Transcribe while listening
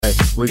Ay,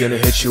 we gonna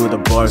hit you with the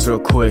bars real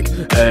quick.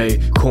 Ay,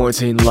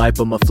 quarantine life,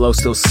 but my flow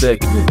still sick.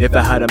 If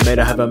I had a maid,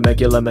 I have a make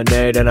you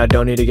lemonade. And I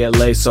don't need to get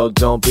laid, so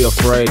don't be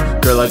afraid.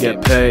 Girl, I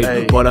get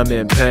paid, but I'm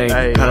in pain.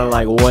 Kinda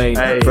like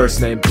Wayne,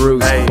 first name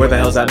Bruce. Where the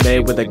hell's that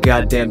made with the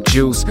goddamn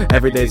juice?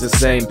 Every day's the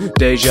same,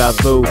 deja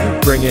vu.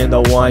 Bring in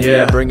the wine,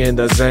 yeah, bring in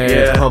the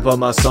Zans. Pump up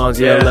my songs,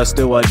 yeah, let's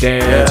do a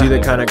dance. You the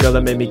kind of girl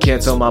that made me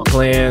cancel my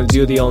plans.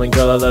 You the only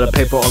girl that let her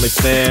pay for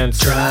OnlyFans.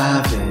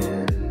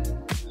 Driving.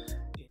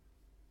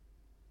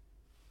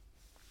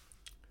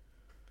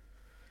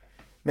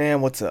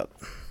 Man, what's up?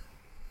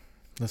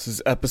 This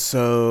is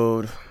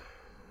episode,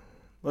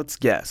 let's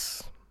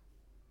guess.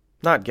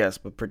 Not guess,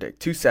 but predict.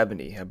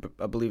 270.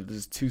 I believe this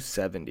is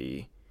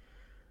 270.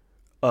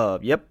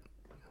 Yep.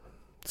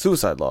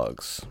 Suicide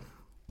Logs.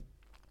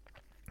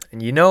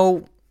 And you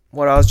know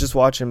what I was just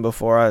watching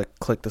before I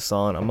clicked this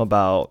on? I'm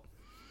about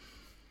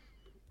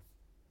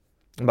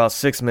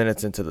 6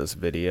 minutes into this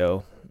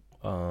video.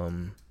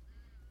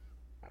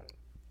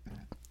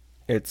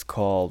 It's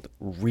called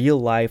Real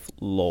Life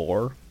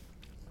Lore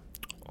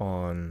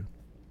on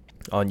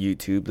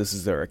YouTube. This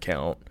is their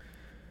account.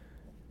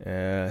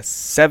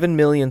 7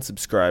 million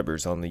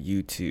subscribers on the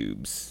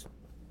YouTubes.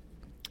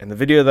 And the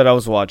video that I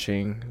was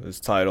watching was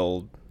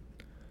titled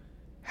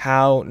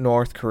How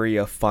North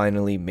Korea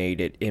Finally Made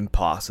It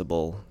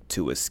Impossible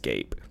to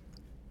Escape.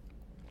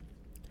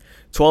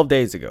 12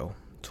 days ago.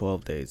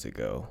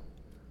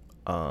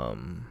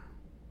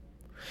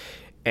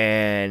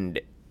 And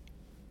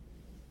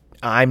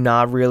I'm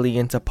not really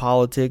into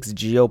politics,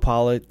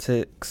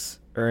 geopolitics,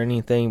 or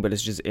anything, but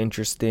it's just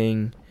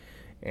interesting.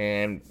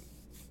 And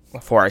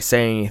before I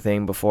say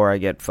anything, before I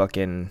get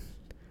I'm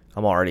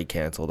already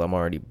canceled, I'm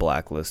already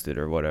blacklisted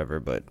or whatever,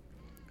 but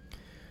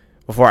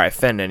before I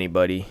offend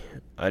anybody,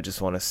 I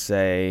just want to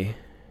say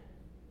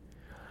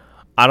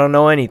I don't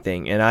know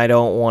anything, and I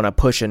don't want to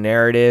push a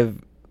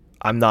narrative.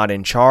 I'm not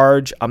in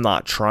charge. I'm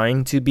not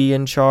trying to be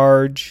in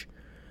charge,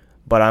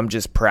 but I'm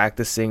just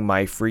practicing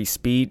my free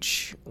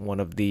speech.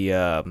 One of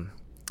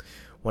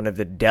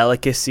the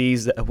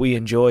delicacies that we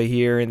enjoy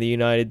here in the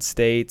United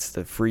States,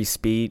 the free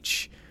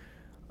speech.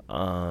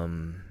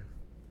 And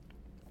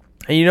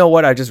you know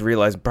what? I just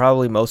realized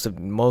probably most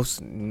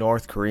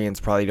North Koreans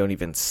probably don't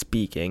even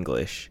speak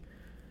English.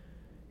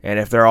 And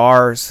if there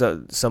are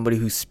somebody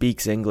who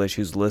speaks English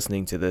who's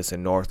listening to this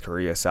in North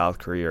Korea, South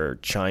Korea, or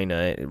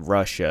China,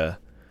 Russia,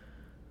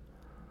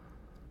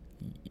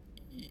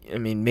 I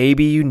mean,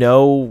 maybe you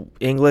know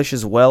English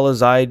as well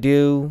as I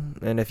do.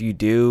 And if you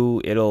do,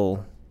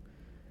 it'll,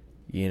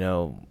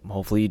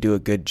 hopefully you do a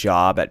good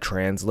job at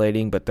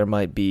translating, but there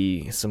might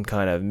be some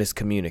kind of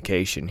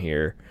miscommunication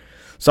here.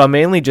 So I'm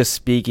mainly just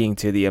speaking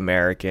to the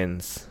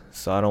Americans.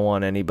 So I don't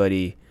want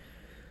anybody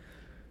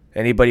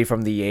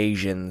from the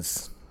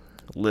Asians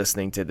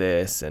listening to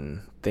this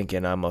and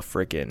thinking I'm a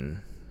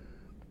freaking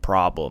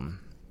problem.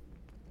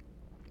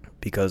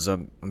 Because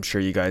I'm sure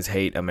you guys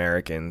hate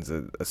Americans,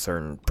 a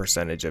certain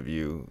percentage of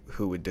you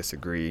who would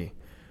disagree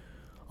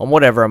on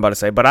whatever I'm about to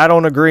say. But I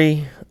don't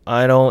agree.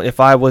 If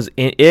I was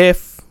in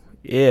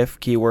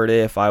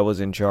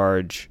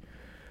charge,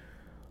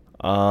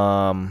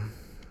 I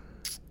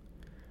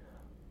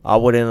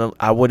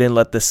wouldn't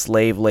let the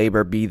slave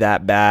labor be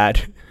that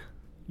bad.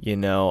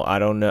 I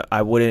don't know.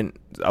 I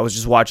was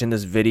just watching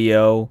this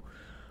video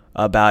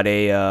about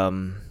the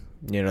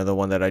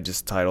one that I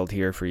just titled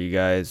here for you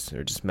guys,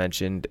 or just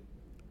mentioned.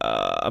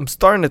 I'm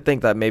starting to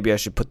think that maybe I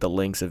should put the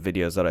links of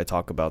videos that I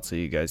talk about so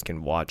you guys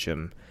can watch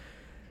them.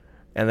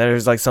 And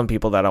there's like some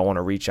people that I want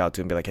to reach out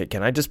to and be like, hey,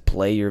 can I just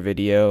play your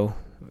video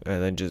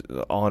and then just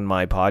on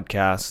my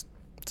podcast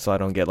so I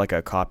don't get like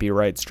a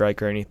copyright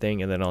strike or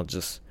anything? And then I'll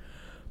just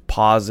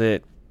pause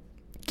it,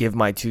 give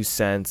my 2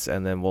 cents,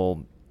 and then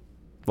we'll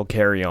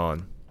carry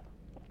on.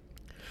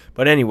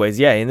 But anyways,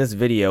 yeah, in this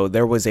video,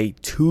 there was a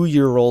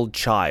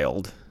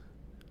 2-year-old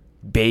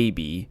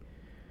baby,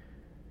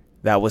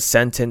 that was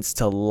sentenced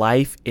to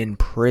life in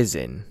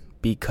prison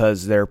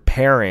because their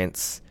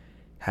parents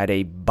had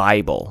a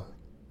Bible.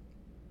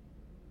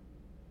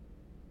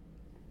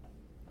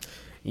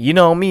 You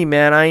know me,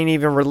 man, I ain't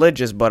even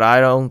religious, but I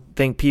don't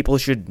think people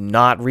should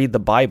not read the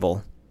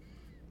Bible.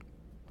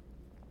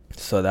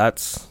 So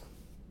that's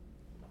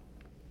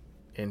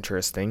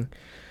interesting.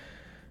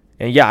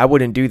 And yeah, I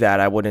wouldn't do that.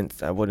 I wouldn't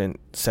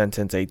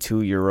sentence a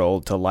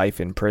 2-year-old to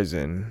life in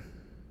prison.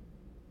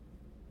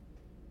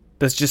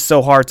 That's just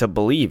so hard to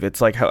believe.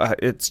 It's like,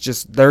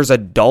 there's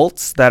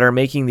adults that are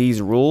making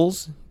these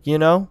rules,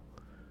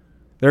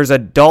 There's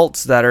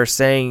adults that are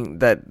saying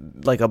that,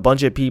 like, a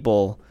bunch of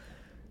people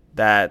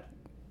that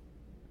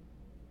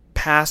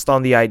passed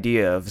on the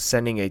idea of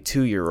sending a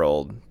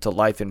 2-year-old to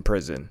life in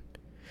prison.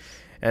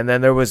 And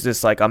then there was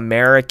this, like,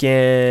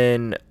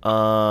 American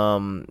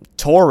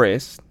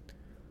tourist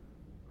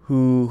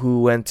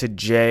who went to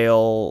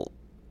jail.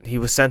 He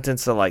was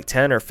sentenced to, like,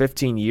 10 or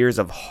 15 years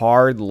of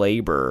hard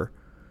labor.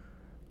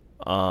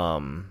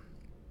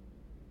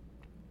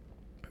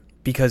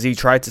 Because he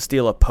tried to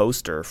steal a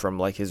poster from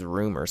like his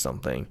room or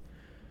something.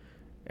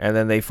 And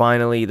then they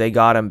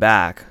got him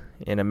back.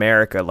 in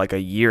America like a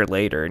year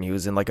later, and he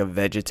was in like a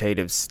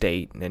vegetative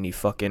state, and then he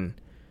fucking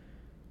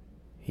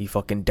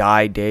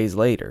died days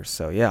later.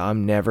 So yeah,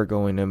 I'm never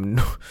going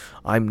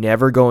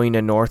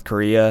to North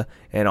Korea,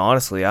 and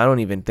honestly, I don't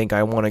even think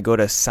I want to go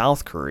to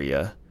South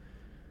Korea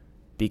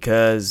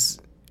because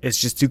it's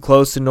just too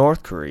close to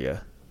North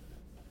Korea.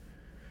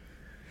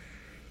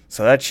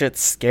 So that shit's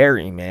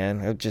scary,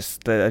 man.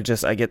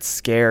 I get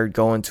scared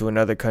going to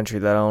another country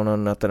that I don't know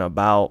nothing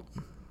about.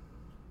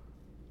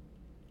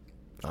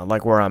 I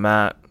like where I'm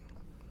at.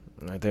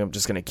 I think I'm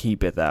just going to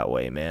keep it that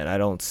way, man. I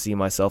don't see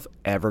myself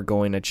ever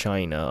going to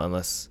China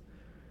unless,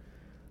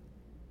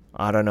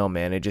 I don't know,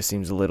 man. It just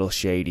seems a little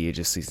shady. It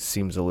just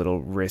seems a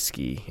little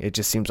risky. It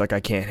just seems like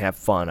I can't have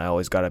fun. I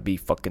always got to be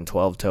fucking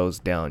 12 toes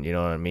down, you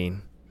know what I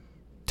mean?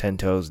 10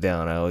 toes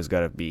down. I always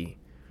got to be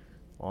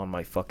on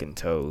my fucking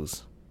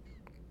toes.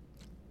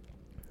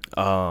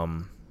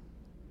 What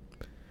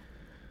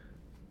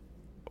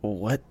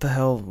the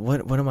hell?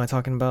 What am I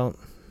talking about?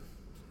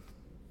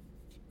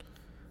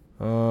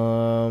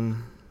 I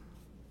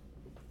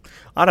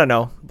don't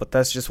know, but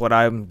that's just what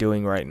I'm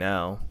doing right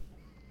now.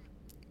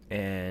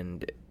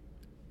 And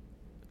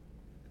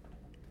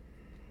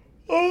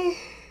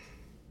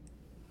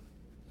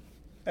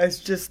it's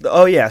just,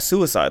 oh yeah,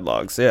 suicide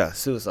logs. Yeah,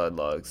 suicide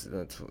logs.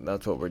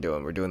 That's what we're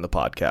doing. We're doing the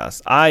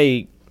podcast.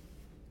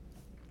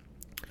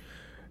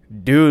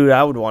 Dude,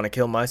 I would want to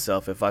kill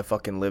myself if I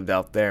fucking lived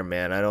out there,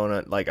 man. I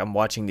don't, like, I'm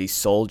watching these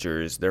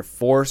soldiers. They're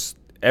forced,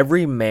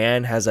 every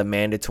man has a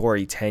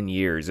mandatory 10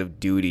 years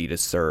of duty to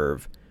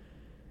serve.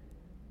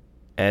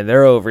 And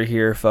they're over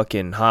here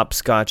fucking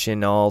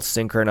hopscotching all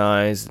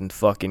synchronized and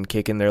fucking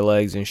kicking their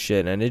legs and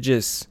shit. And it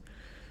just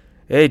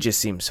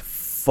seems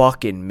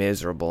fucking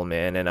miserable,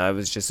 man. And it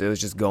was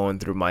just going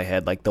through my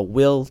head, like, the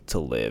will to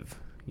live,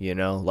 you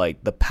know,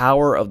 like the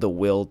power of the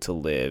will to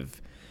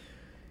live.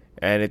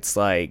 And it's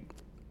like,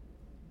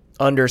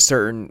 under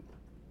certain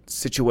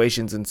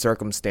situations and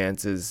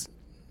circumstances,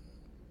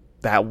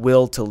 that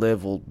will to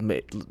live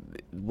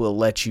will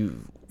let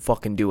you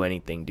fucking do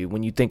anything, dude.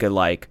 When you think of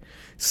like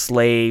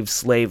slave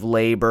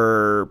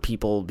labor,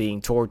 people being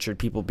tortured,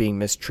 people being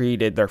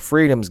mistreated, their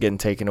freedom's getting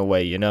taken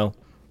away, you know?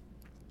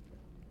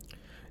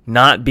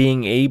 Not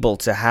being able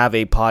to have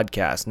a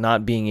podcast,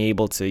 not being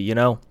able to, you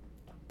know?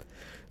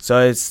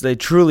 So it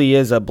truly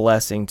is a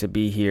blessing to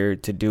be here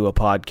to do a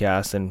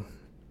podcast. And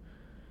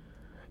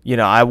you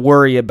know, I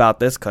worry about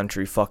this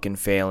country fucking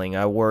failing.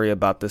 I worry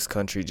about this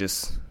country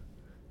just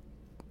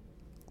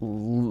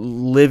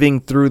living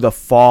through the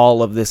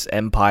fall of this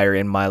empire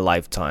in my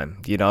lifetime.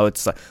 You know,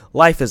 it's like,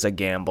 life is a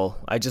gamble.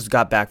 I just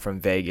got back from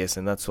Vegas,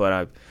 and that's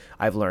what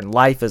I've learned.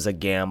 Life is a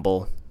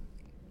gamble.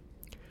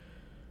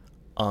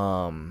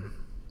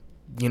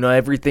 You know,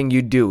 everything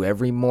you do,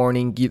 every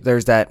morning,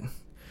 there's that,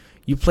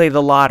 you play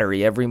the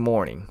lottery every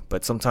morning,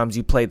 but sometimes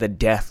you play the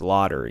death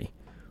lottery.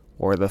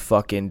 Or the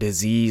fucking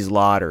disease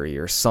lottery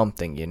or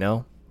something, you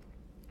know?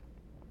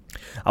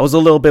 I was a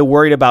little bit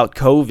worried about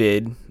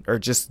COVID or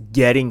just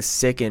getting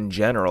sick in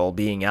general,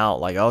 being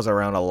out. Like, I was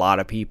around a lot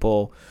of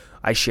people.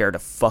 I shared a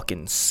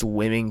fucking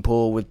swimming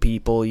pool with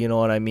people, you know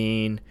what I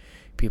mean?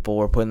 People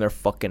were putting their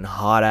fucking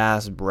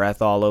hot-ass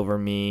breath all over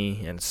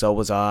me, and so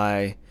was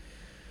I.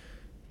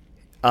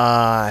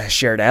 I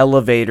shared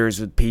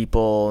elevators with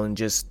people, and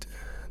just...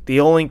 The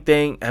only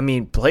thing, I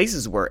mean,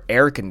 places were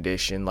air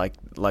conditioned like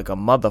a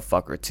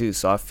motherfucker too.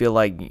 So I feel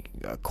like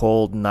a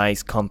cold,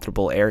 nice,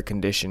 comfortable air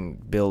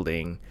conditioned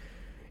building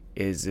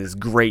is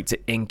great to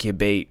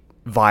incubate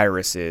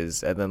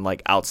viruses. And then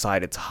like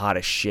outside it's hot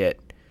as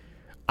shit.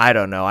 I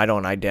don't know. I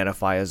don't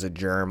identify as a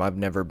germ. I've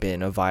never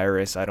been a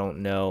virus. I don't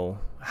know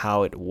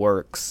how it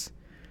works.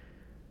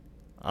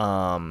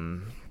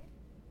 And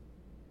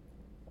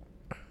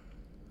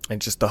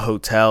just the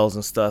hotels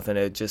and stuff, and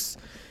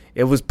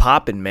it was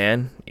popping,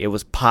 man. It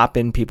was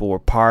popping. People were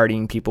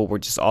partying. People were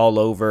just all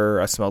over.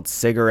 I smelled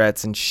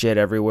cigarettes and shit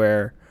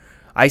everywhere.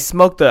 I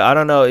smoked I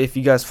don't know if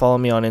you guys follow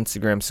me on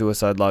Instagram,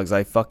 Suicide Logs.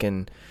 I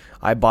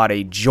bought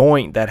a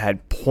joint that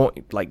had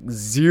 0.3%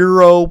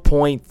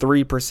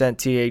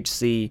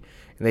 THC.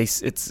 And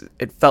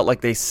it felt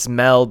like they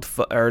smelled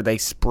or they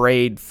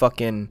sprayed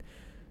fucking.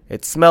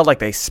 It smelled like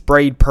they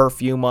sprayed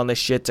perfume on the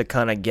shit to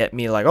kind of get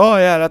me like, oh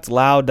yeah, that's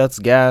loud, that's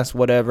gas,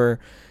 whatever.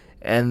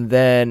 And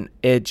then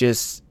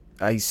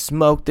I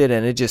smoked it,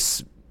 and it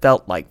just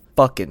felt like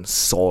fucking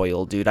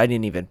soil, dude. I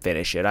didn't even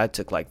finish it. I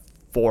took like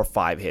 4 or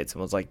 5 hits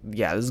and was like,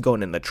 yeah, this is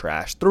going in the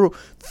trash. Threw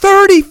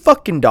 $30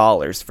 fucking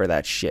for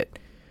that shit.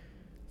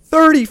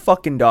 $30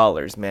 fucking,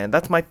 man.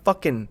 That's my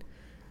fucking...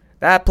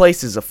 That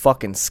place is a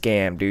fucking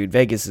scam, dude.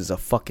 Vegas is a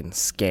fucking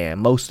scam.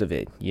 Most of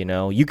it, you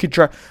know. You could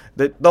try...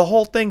 The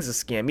whole thing's a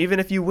scam. Even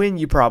if you win,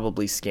 you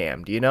probably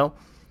scammed, you know?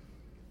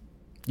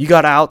 You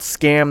gotta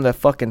out-scam the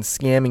fucking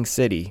scamming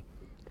city.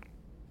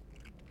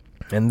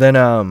 And then,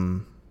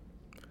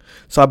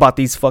 so I bought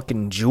these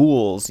fucking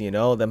Juuls, you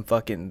know, them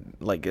fucking,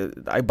 like,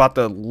 I bought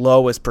the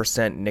lowest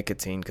percent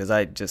nicotine because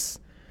I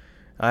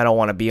don't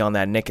want to be on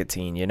that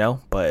nicotine, you know,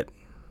 but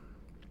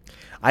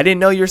I didn't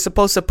know you're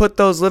supposed to put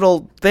those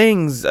little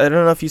things. I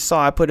don't know if you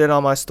saw. I put it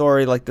on my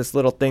story, like this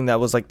little thing that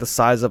was like the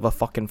size of a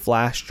fucking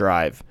flash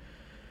drive.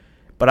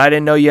 But I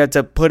didn't know you had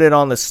to put it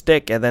on the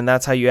stick, and then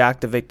that's how you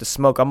activate the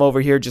smoke. I'm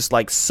over here just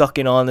like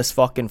sucking on this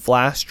fucking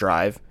flash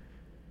drive.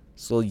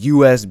 This little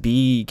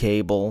USB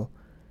cable.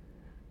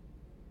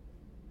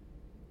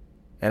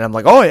 And I'm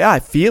like, oh yeah, I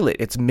feel it.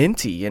 It's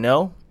minty, you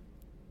know?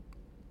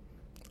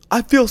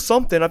 I feel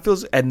something.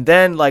 And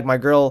then like my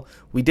girl,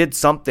 we did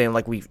something,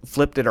 like we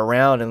flipped it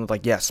around and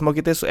like, yeah, smoke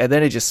it this way. And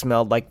then it just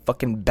smelled like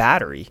fucking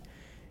battery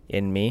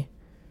in me.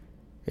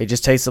 It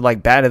just tasted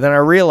like bad. And then I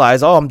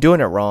realized, oh, I'm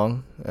doing it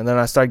wrong. And then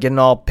I started getting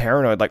all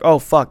paranoid, like, oh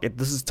fuck,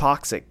 this is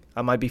toxic.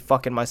 I might be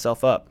fucking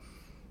myself up.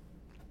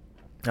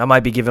 I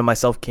might be giving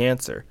myself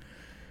cancer.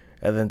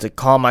 And then to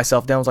calm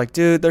myself down, I was like,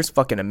 dude, there's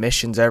fucking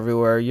emissions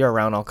everywhere. You're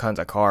around all kinds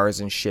of cars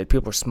and shit.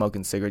 People are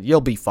smoking cigarettes.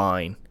 You'll be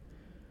fine.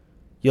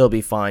 You'll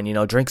be fine. You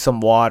know, drink some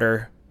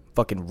water.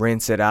 Fucking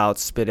rinse it out.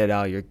 Spit it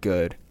out. You're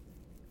good.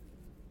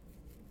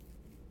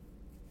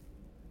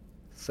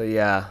 So,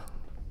 yeah.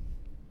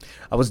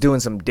 I was doing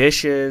some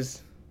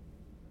dishes.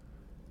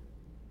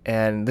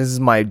 And this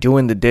is my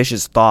doing the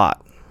dishes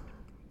thought.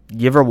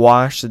 You ever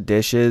wash the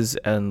dishes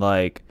and,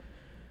 like,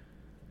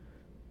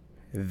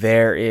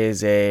 there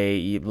is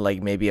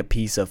maybe a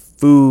piece of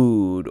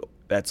food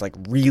that's like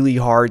really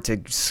hard to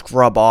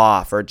scrub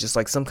off, or just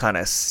like some kind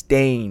of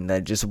stain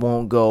that just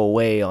won't go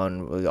away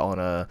on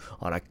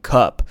a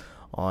cup,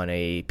 on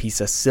a piece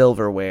of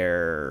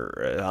silverware,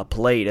 a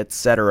plate,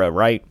 etc.,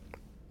 right?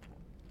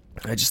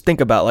 I just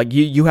think about, like,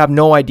 you have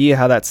no idea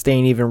how that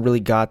stain even really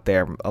got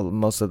there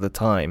most of the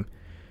time.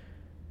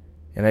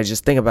 And I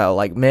just think about,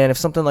 like, man, if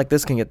something like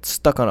this can get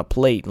stuck on a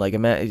plate, like,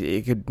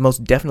 it could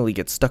most definitely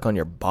get stuck on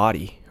your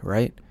body,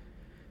 right?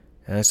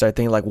 And I started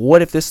thinking, like,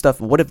 what if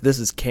this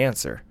is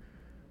cancer?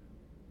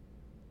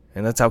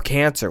 And that's how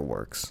cancer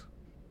works.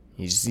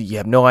 You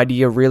have no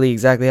idea really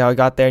exactly how it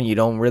got there, and you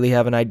don't really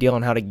have an idea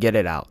on how to get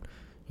it out.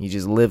 You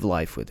just live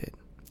life with it.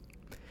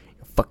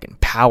 Fucking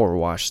power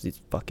wash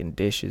these fucking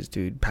dishes,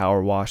 dude.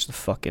 Power wash the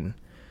fucking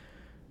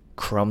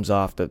crumbs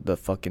off the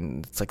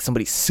fucking, it's like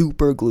somebody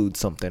super glued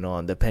something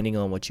on, depending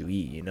on what you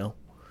eat, you know?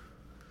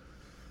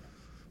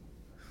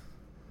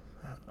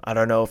 I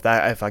don't know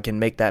if I can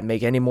make that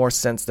make any more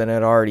sense than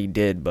it already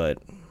did, but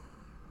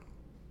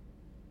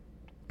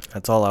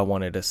that's all I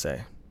wanted to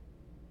say.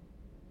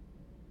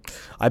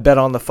 I bet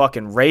on the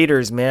fucking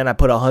Raiders, man. I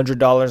put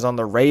 $100 on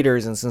the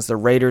Raiders, and since the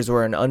Raiders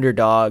were an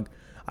underdog,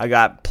 I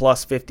got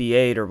plus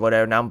 58 or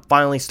whatever. Now I'm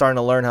finally starting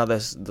to learn how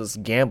this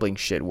gambling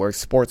shit works,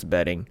 sports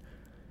betting.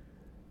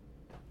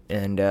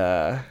 And,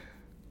 yeah,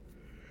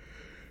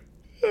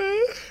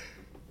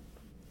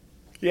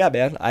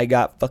 man, I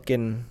got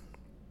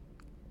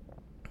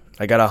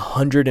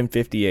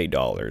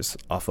 $158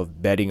 off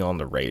of betting on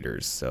the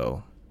Raiders,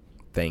 so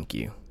thank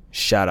you.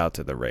 Shout out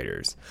to the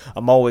Raiders.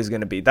 I'm always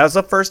going to be. That's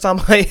the first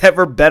time I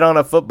ever bet on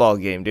a football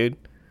game, dude.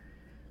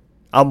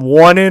 I'm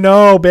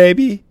 1-0,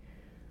 baby.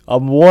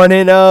 I'm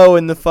 1-0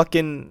 in the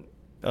fucking,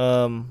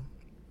 in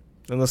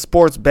the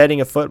sports betting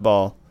of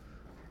football.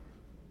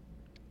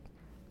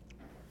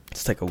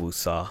 Let's take a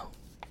woosah.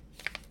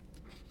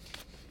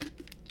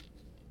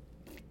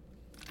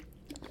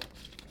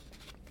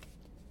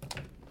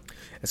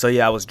 And so,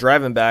 yeah, I was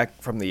driving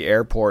back from the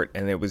airport,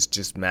 and it was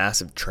just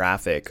massive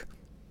traffic.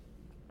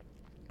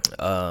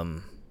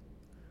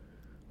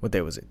 What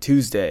day was it?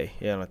 Tuesday.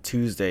 Yeah, on a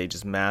Tuesday,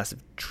 just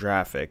massive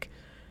traffic.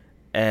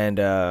 And,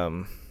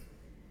 I'm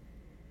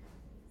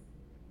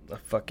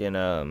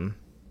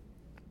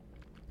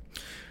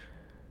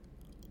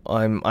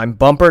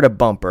bumper to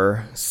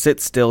bumper, sit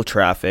still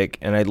traffic,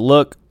 and I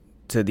look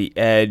to the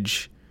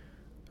edge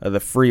of the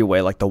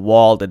freeway, like the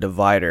wall, the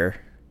divider,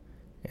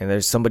 and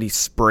there's somebody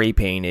spray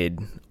painted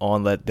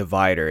on the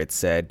divider. It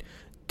said,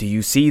 "Do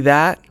you see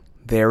that?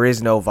 There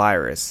is no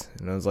virus."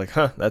 And I was like,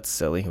 huh, that's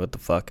silly. What the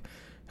fuck?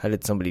 How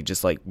did somebody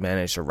just like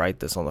manage to write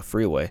this on the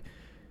freeway?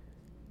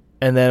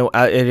 And then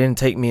it didn't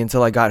take me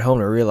until I got home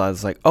to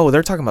realize, like, oh,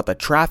 they're talking about the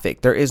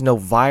traffic. There is no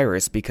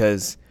virus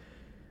because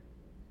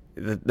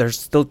there's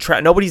still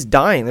nobody's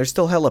dying. There's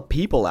still hella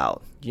people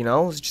out. You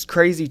know, it's just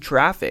crazy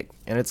traffic.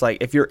 And it's like,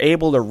 if you're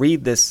able to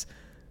read this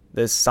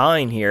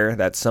sign here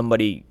that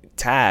somebody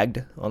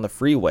tagged on the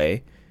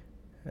freeway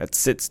that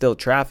sit still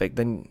traffic,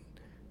 then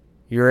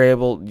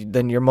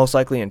you're most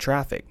likely in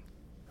traffic.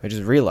 I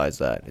just realized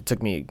that. It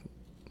took me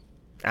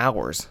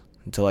hours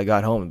until I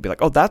got home and be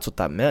like, oh, that's what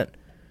that meant.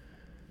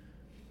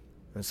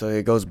 And so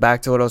it goes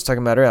back to what I was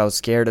talking about earlier. I was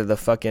scared of the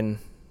fucking,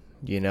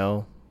 you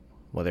know,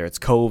 whether it's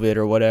COVID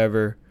or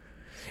whatever.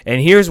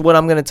 And here's what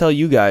I'm going to tell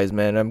you guys,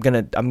 man. I'm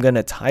going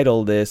to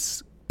title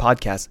this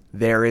podcast,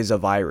 There Is a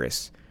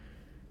Virus.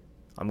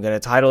 I'm going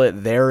to title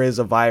it There Is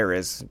a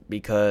Virus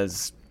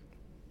because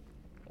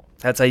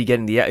that's how you get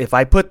in the... If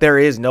I put There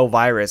Is No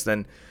Virus,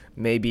 then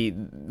maybe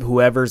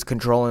whoever's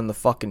controlling the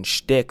fucking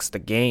shticks, the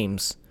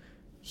games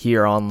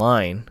here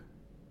online,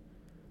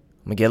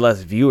 I'm going to get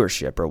less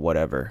viewership or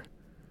whatever.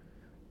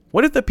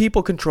 What if the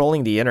people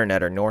controlling the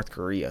internet are North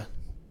Korea?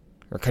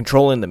 Or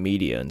controlling the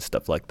media and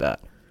stuff like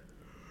that?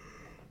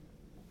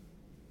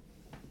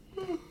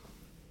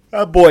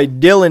 That boy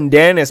Dylan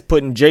Dennis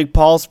putting Jake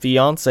Paul's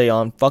fiance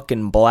on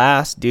fucking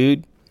blast,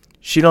 dude.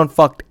 She done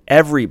fucked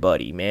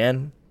everybody,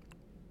 man.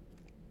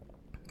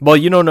 Well,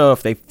 you don't know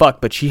if they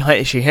fuck, but she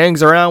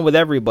hangs around with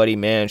everybody,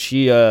 man.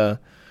 She a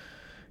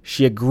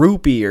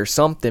groupie or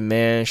something,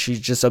 man. She's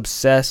just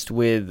obsessed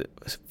with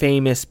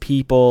famous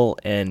people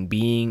and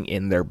being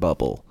in their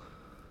bubble.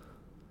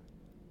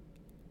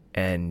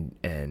 And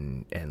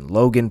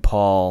Logan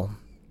Paul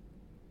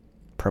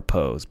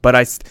proposed,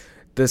 but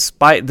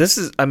despite this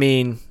is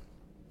MMA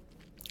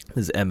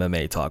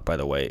talk, by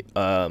the way.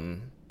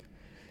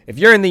 If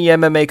you're in the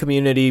MMA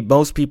community,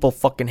 most people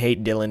fucking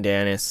hate Dylan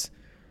Dennis.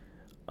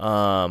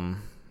 I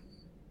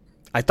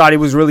thought he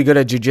was really good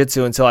at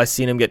jiu-jitsu until I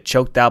seen him get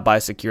choked out by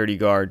a security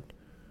guard.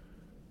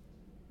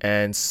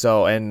 And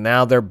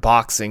now they're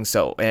boxing.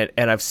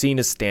 And I've seen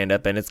his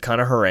stand-up, and it's kind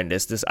of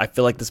horrendous. I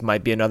feel like this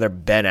might be another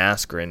Ben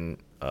Askren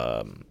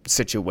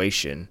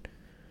situation.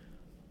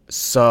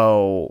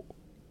 So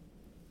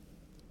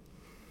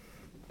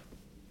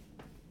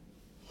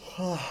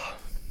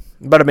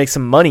about to make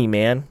some money,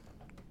 man.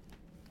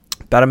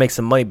 About to make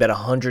some money. Bet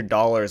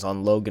 $100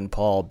 on Logan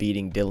Paul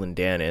beating Dylan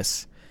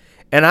Dennis.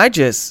 And I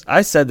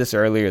said this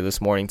earlier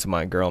this morning to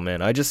my girl,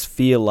 man. I just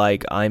feel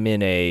like I'm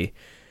in a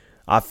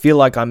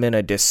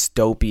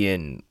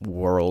dystopian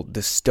world,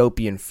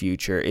 dystopian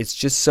future. It's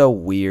just so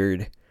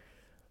weird.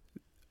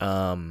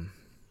 In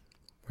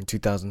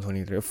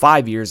 2023,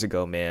 5 years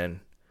ago,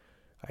 man,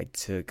 I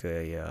took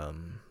a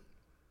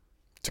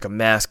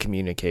mass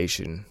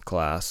communication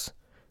class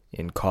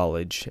in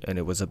college, and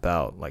it was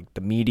about like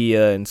the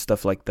media and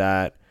stuff like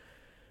that.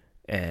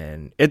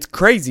 And it's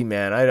crazy,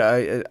 man.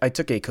 I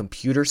took a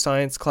computer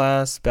science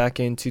class back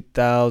in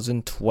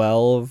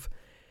 2012,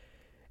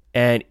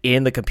 and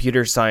in the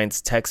computer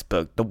science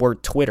textbook, the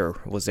word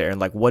Twitter was there, and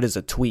like, what is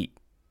a tweet?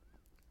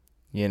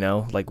 You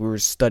know, like we were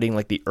studying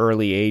like the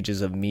early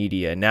ages of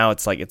media. Now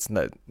it's like it's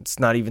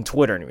not even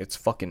Twitter anymore. It's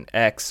fucking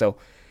X. So,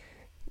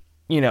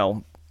 you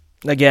know,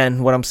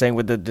 again, what I'm saying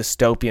with the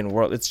dystopian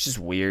world, it's just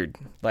weird.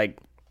 Like,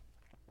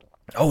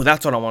 oh,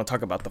 that's what I want to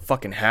talk about, the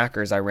fucking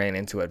hackers I ran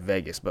into at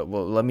Vegas. But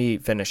well, let me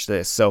finish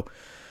this. So,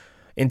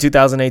 in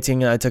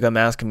 2018, I took a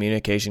mass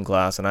communication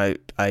class, and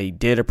I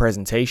did a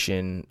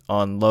presentation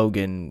on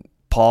Logan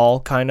Paul,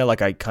 kind of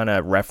like I kind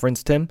of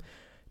referenced him.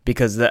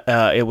 Because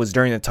it was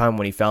during the time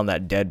when he found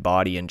that dead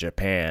body in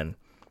Japan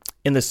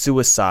in the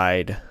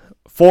suicide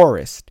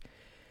forest.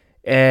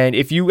 And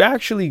if you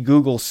actually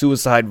Google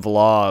suicide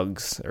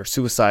vlogs or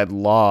suicide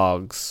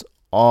logs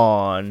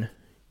on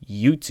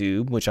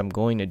YouTube, which I'm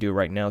going to do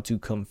right now to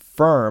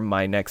confirm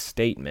my next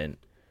statement.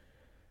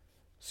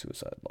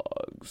 Suicide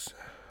logs.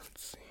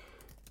 Let's see.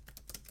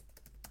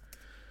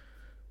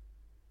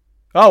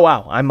 Oh,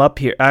 wow. I'm up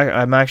here.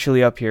 I'm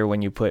actually up here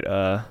when you put...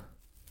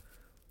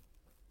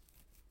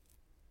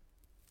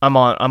 I'm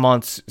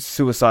on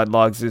suicide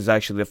logs is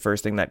actually the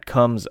first thing that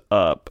comes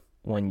up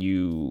when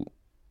you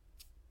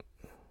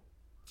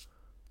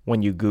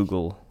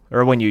Google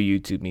or when you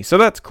YouTube me. So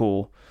that's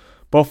cool.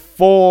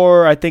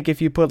 Before, I think if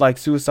you put like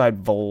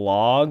suicide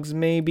vlogs,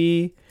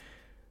 maybe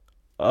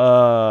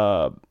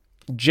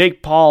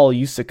Jake Paul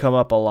used to come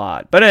up a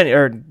lot. But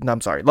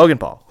I'm sorry, Logan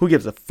Paul. Who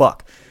gives a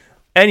fuck?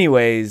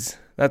 Anyways,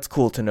 that's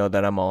cool to know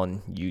that I'm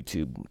on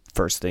YouTube.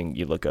 First thing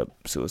you look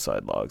up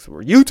suicide logs.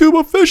 We're YouTube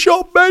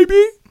official,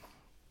 baby.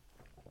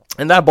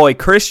 And that boy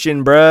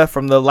Christian, bruh,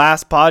 from the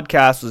last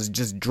podcast was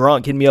just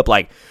drunk, hitting me up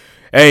like,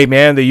 hey,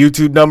 man, the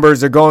YouTube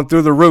numbers are going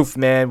through the roof,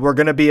 man. We're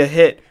going to be a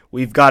hit.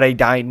 We've got a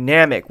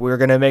dynamic. We're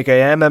going to make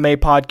an MMA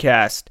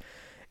podcast.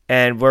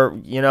 And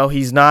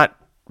he's not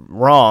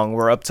wrong.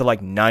 We're up to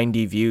like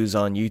 90 views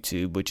on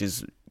YouTube, which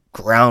is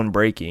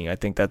groundbreaking. I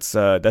think that's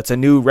a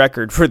new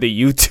record for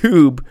the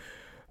YouTube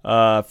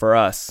for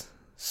us.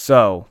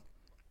 So,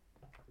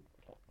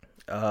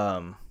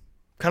 kind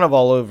of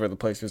all over the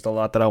place. There's a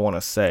lot that I want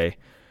to say.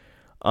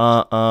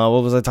 What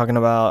was I talking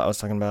about? I was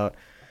talking about,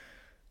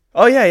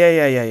 oh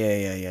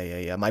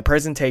yeah. My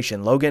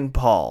presentation, Logan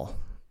Paul,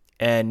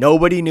 and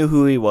nobody knew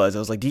who he was. I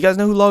was like, do you guys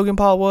know who Logan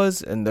Paul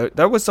was? And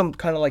there was some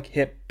kind of like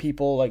hip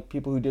people, like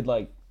people who did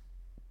like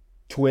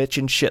Twitch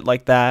and shit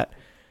like that,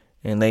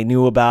 and they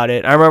knew about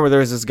it. I remember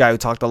there was this guy who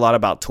talked a lot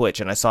about Twitch,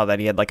 and I saw that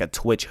he had like a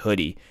Twitch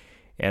hoodie,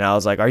 and I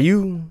was like, are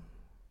you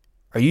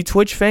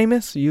Twitch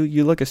famous?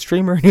 You look a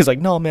streamer? And he was like,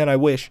 no, man, I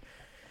wish.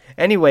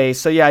 Anyway,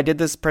 so yeah, I did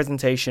this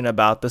presentation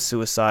about the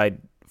suicide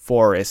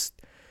forest,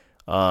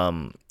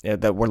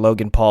 that where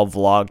Logan Paul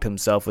vlogged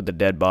himself with the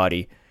dead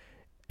body,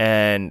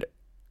 and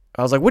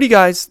I was like, what do you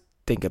guys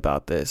think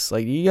about this?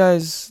 Like, do you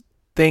guys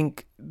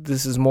think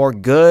this is more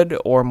good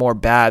or more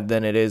bad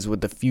than it is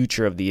with the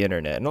future of the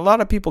internet? And a lot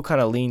of people kind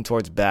of lean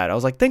towards bad. I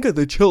was like, think of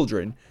the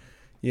children,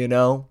 you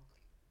know?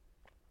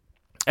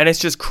 And it's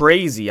just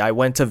crazy. I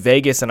went to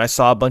Vegas and I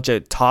saw a bunch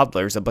of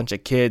toddlers, a bunch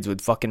of kids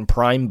with fucking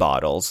Prime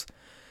bottles.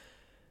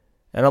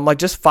 And I'm like,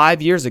 just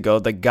 5 years ago,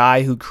 the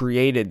guy who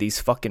created these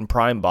fucking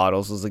Prime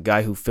bottles was the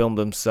guy who filmed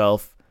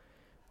himself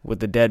with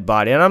the dead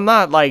body. And I'm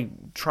not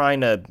like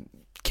trying to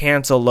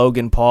cancel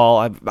Logan Paul.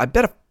 I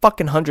bet a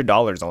fucking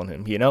 $100 on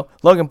him, you know?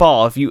 Logan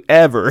Paul, if you're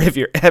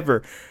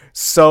ever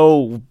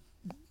so,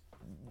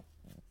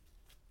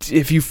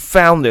 if you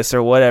found this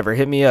or whatever,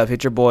 hit me up,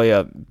 hit your boy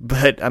up.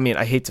 But I mean,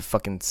 I hate to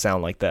fucking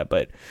sound like that,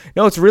 but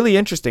no, it's really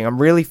interesting.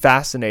 I'm really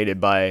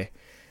fascinated by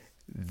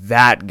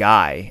that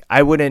guy.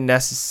 I don't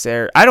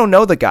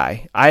know the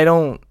guy. I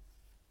don't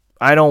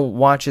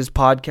watch his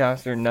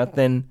podcast or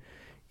nothing.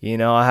 You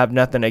know, I have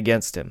nothing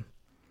against him.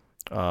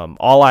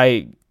 All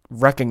I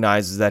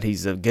recognize is that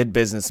he's a good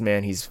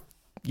businessman. He's,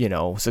 you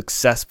know,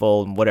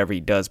 successful in whatever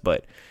he does.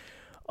 But,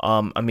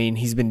 I mean,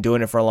 he's been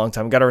doing it for a long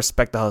time. Got to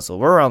respect the hustle.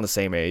 We're around the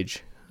same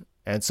age.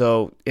 And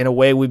so, in a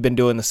way, we've been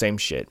doing the same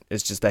shit.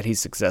 It's just that he's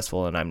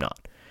successful and I'm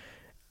not.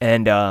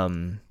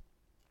 And,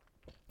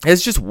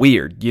 it's just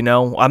weird, you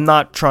know? I'm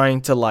not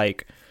trying to,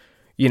 like,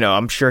 you know,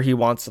 I'm sure he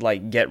wants to,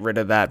 like, get rid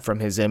of that from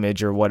his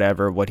image or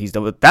whatever, what he's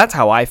done. But that's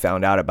how I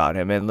found out about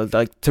him. And,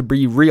 like, to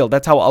be real,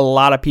 that's how a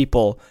lot of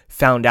people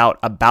found out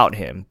about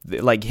him.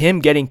 Like, him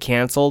getting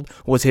canceled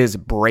was his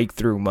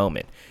breakthrough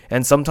moment.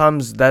 And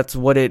sometimes that's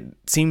what it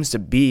seems to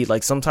be.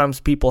 Like, sometimes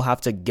people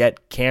have to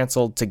get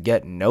canceled to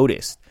get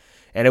noticed.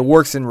 And it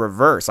works in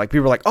reverse. Like,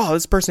 people are like, oh,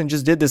 this person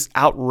just did this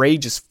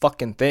outrageous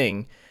fucking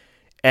thing.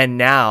 And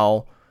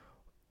now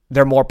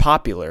they're more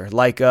popular.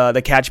 Like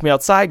the Catch Me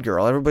Outside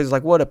girl. Everybody's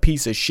like, what a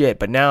piece of shit.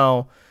 But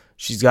now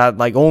she's got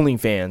like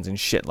OnlyFans and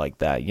shit like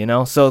that, you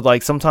know? So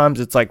like sometimes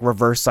it's like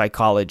reverse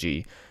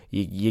psychology.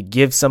 You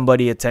give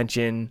somebody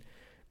attention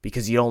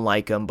because you don't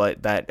like them,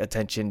 but that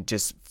attention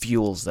just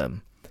fuels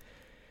them.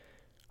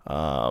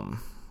 I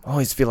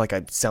always feel like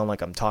I sound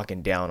like I'm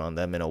talking down on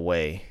them in a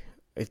way.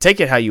 Take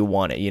it how you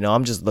want it, you know?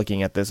 I'm just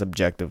looking at this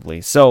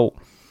objectively. So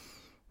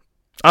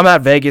I'm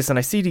at Vegas and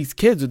I see these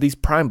kids with these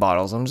Prime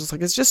bottles. I'm just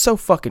like, it's just so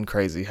fucking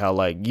crazy how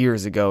like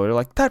years ago they're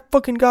like, that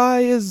fucking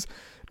guy is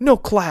no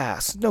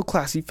class.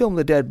 He filmed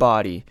the dead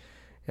body.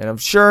 And I'm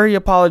sure he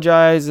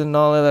apologized and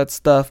all of that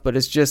stuff, but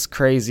it's just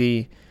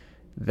crazy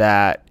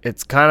that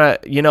it's kind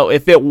of, you know,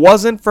 if it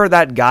wasn't for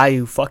that guy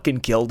who fucking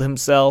killed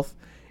himself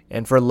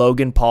and for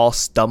Logan Paul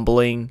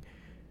stumbling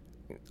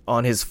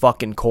on his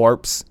fucking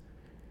corpse,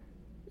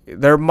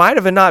 there might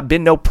have not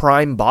been no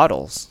Prime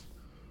bottles.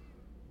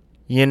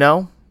 You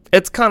know?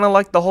 It's kind of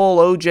like the whole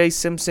O.J.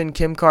 Simpson,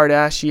 Kim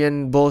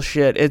Kardashian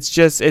bullshit.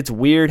 It's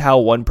weird how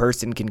one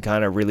person can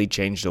kind of really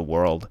change the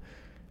world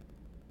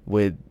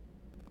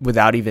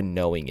without even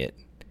knowing it.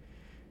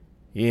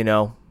 You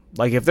know?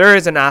 Like, if there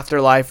is an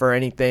afterlife or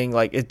anything,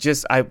 like, it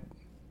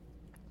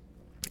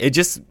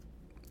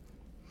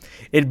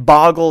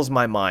boggles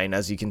my mind,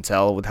 as you can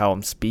tell with how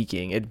I'm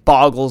speaking. It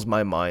boggles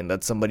my mind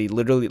that somebody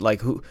literally,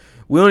 like,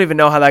 we don't even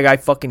know how that guy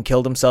fucking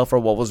killed himself or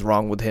what was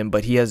wrong with him,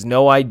 but he has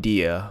no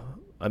idea.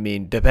 I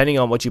mean, depending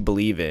on what you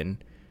believe in,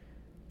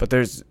 but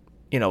there's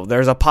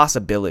a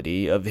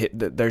possibility of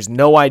there's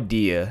no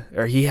idea,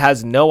 or he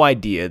has no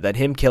idea that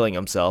him killing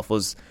himself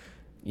was,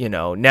 you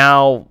know,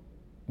 now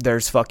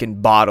there's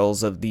fucking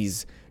bottles of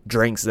these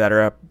drinks that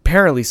are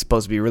apparently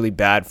supposed to be really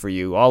bad for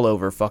you all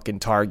over fucking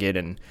Target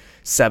and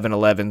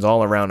 7-Elevens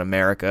all around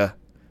America.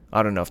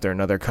 I don't know if they're in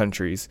other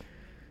countries.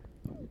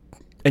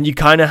 And you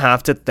kind of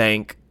have to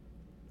think,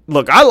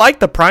 look, I like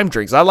the Prime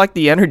drinks. I like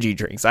the energy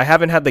drinks. I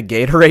haven't had the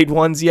Gatorade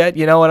ones yet.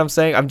 You know what I'm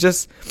saying?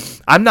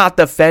 I'm not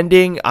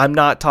defending. I'm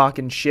not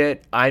talking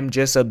shit. I'm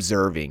just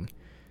observing.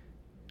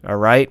 All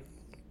right?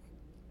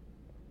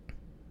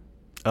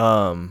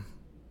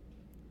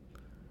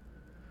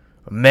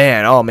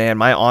 Man,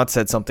 my aunt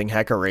said something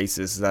hecka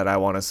racist that I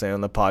want to say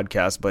on the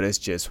podcast, but it's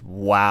just,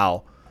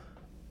 wow.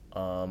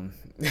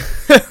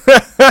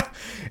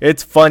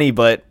 It's funny,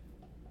 but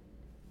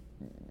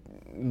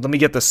let me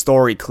get the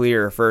story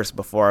clear first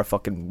before I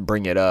fucking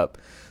bring it up.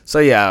 So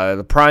yeah,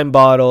 the Prime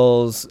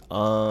bottles.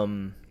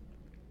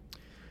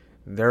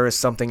 There is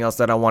something else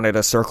that I wanted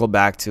to circle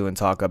back to and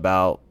talk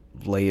about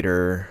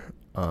later.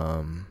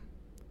 Kind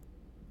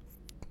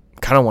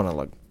of want to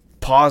like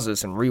pause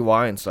this and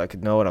rewind so I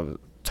could know what I was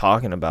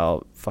talking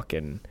about.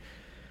 Fucking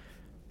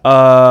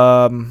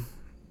went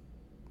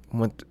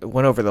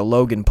over the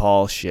Logan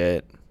Paul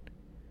shit.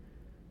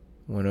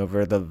 Went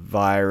over the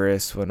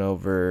virus. Went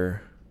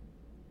over.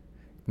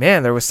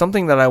 Man, there was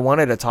something that I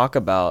wanted to talk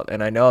about,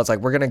 and I know it's like,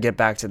 we're going to get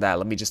back to that.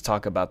 Let me just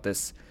talk about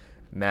this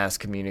mass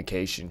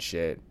communication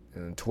shit.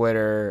 And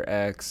Twitter,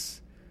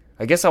 X.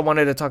 I guess I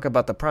wanted to talk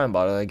about the Prime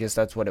bottle. I guess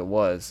that's what it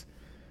was.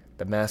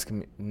 The mass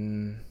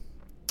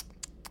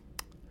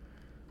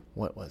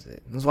what was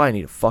it? That's why I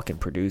need a fucking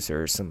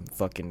producer or some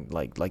fucking,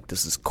 like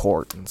this is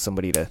court, and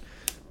somebody to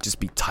just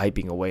be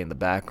typing away in the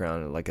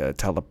background, like a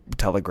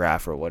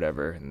telegraph or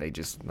whatever, and they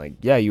just, like,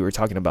 yeah, you were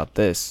talking about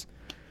this.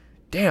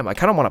 Damn, I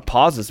kind of want to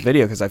pause this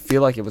video because I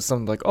feel like it was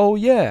something like, oh,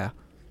 yeah.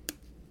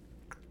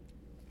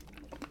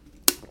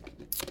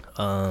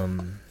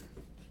 And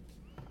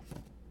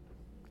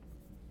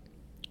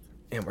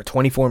we're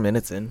 24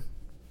 minutes in.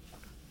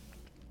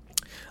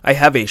 I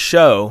have a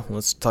show.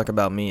 Let's talk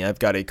about me. I've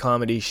got a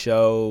comedy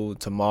show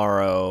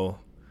tomorrow.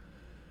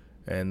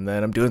 And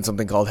then I'm doing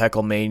something called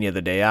Hecklemania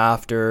the day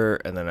after.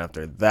 And then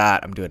after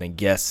that, I'm doing a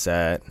guest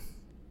set.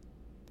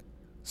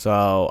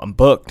 So I'm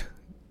booked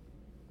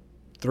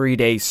 3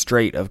 days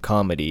straight of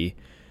comedy.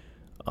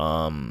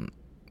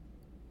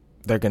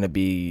 They're going to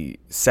be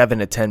 7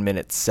 to 10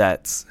 minute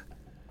sets.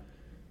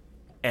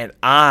 And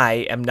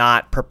I am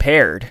not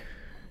prepared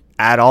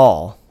at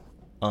all.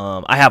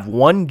 I have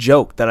one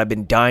joke that I've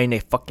been dying to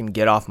fucking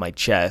get off my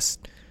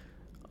chest.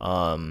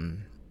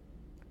 One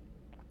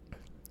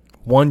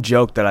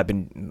joke that I've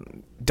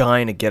been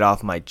dying to get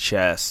off my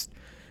chest.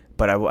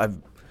 But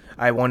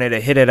I wanted to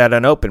hit it at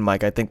an open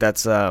mic. I think that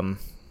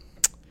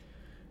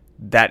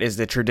is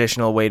the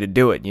traditional way to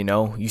do it, you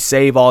know? You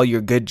save all your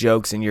good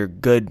jokes and your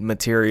good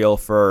material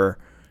for,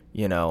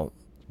 you know,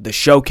 the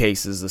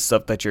showcases, the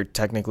stuff that you're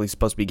technically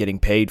supposed to be getting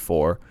paid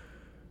for.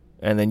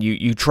 And then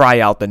you try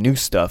out the new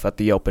stuff at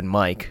the open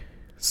mic.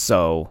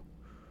 So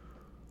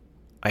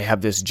I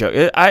have this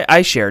joke.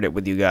 I shared it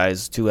with you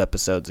guys 2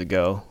 episodes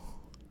ago.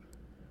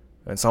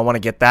 And so I want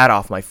to get that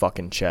off my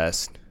fucking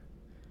chest.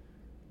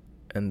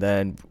 And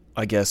then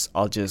I guess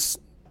I'll just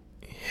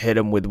hit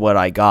him with what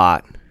I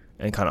got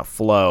and kind of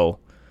flow.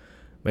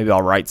 Maybe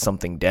I'll write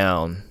something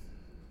down.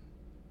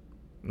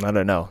 I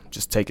don't know.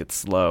 Just take it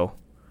slow.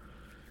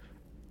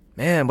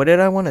 Man, what did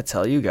I want to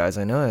tell you guys?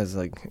 I know I was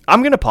like,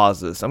 I'm going to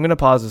pause this.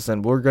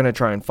 And we're going to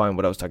try and find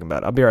what I was talking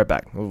about. I'll be right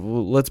back.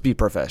 Let's be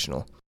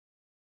professional.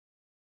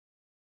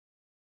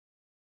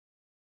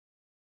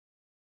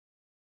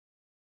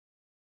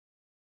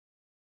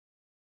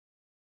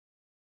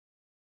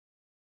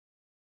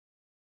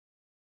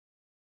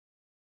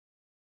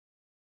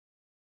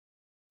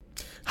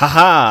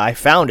 Haha, I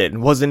found it. It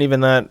wasn't even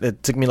that.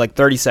 It took me like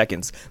 30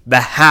 seconds. The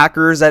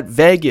hackers at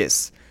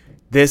Vegas.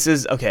 This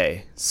is,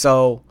 okay,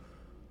 so,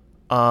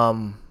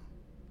 man,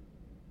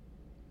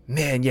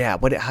 yeah,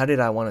 how did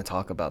I want to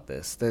talk about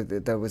this?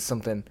 There was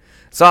something.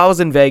 So I was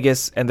in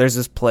Vegas, and there's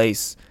this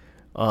place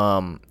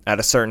at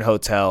a certain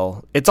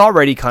hotel. It's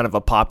already kind of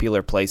a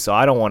popular place, so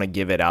I don't want to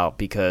give it out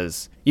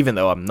because even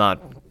though I'm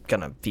not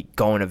going to be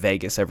going to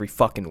Vegas every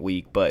fucking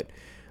week, but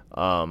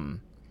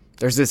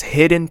there's this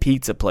hidden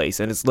pizza place,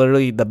 and it's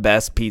literally the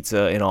best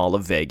pizza in all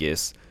of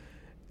Vegas.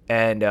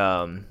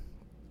 And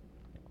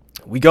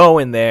we go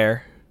in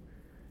there.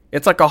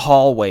 It's like a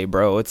hallway,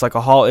 bro. It's like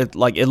a hall. It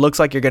looks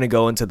like you're gonna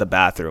go into the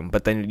bathroom,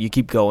 but then you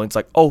keep going. It's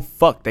like, oh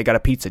fuck, they got a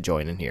pizza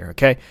joint in here.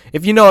 Okay,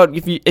 if you know,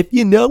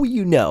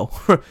 you know.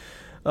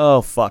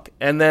 Oh fuck.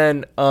 And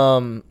then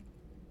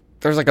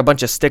there's like a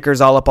bunch of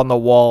stickers all up on the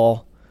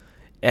wall,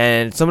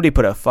 and somebody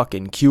put a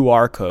fucking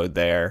QR code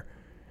there.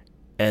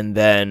 And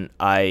then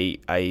I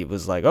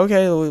was like,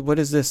 okay, what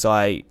is this? So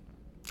I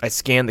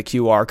scanned the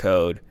QR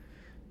code.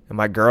 And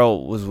my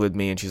girl was with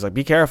me, and she's like,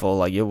 "Be careful!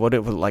 Like,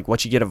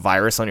 what you get a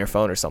virus on your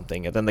phone or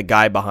something?" And then the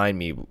guy behind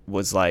me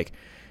was like,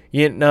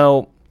 "You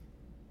know,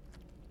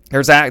 there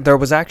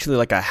was actually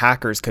like a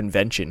hackers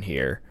convention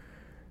here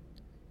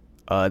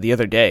the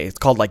other day. It's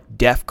called like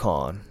DEF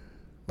CON,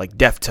 like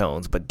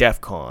Deftones, but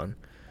DEF CON."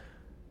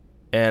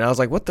 And I was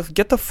like,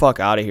 get the fuck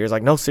out of here!" He's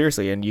like, "No,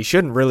 seriously, and you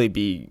shouldn't really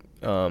be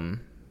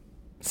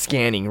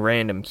scanning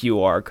random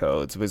QR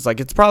codes." It was like,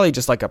 it's probably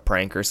just like a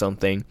prank or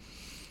something.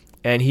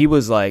 And he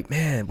was like,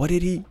 man, what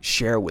did he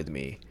share with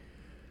me?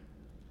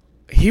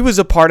 He was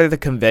a part of the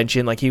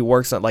convention. Like, he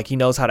works on, like, he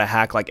knows how to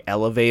hack, like,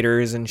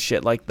 elevators and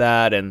shit like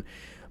that.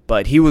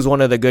 But he was one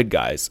of the good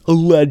guys,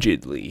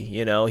 allegedly.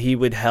 You know, he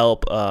would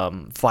help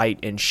fight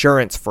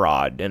insurance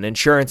fraud. And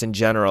insurance in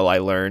general, I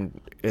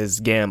learned, is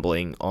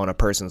gambling on a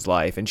person's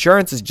life.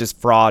 Insurance is just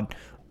fraud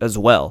as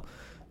well,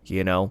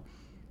 you know.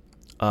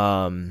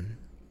 So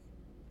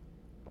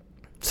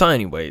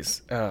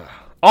anyways,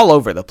 all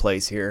over the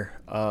place here.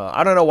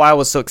 I don't know why I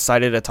was so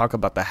excited to talk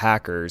about the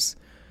hackers,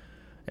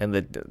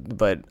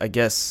 but I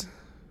guess.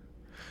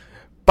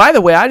 By the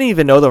way, I didn't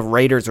even know the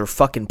Raiders were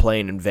fucking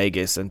playing in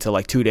Vegas until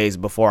like 2 days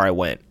before I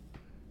went.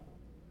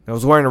 I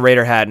was wearing a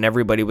Raider hat, and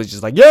everybody was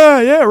just like,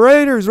 "Yeah,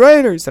 Raiders,"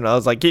 and I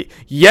was like,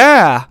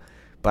 "Yeah,"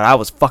 but I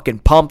was fucking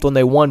pumped when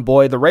they won,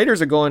 boy. The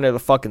Raiders are going to the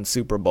fucking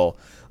Super Bowl.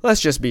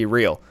 Let's just be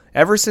real.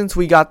 Ever since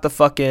we got the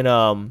fucking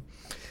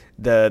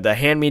the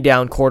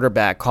hand-me-down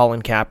quarterback,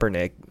 Colin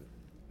Kaepernick.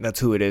 That's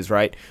who it is,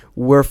 right?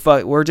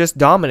 We're just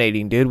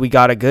dominating, dude. We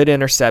got a good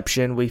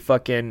interception. We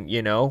fucking,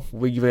 you know,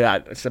 we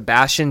got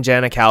Sebastian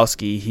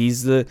Janikowski.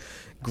 He's the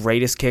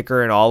greatest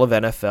kicker in all of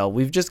NFL.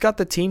 We've just got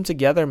the team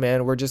together,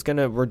 man. We're just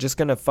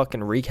gonna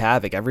fucking wreak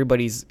havoc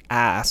everybody's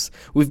ass.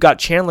 We've got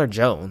Chandler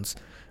Jones.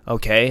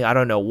 Okay, I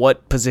don't know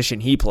what position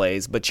he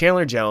plays, but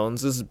Chandler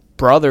Jones is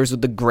brothers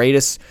with the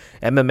greatest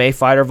MMA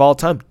fighter of all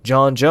time,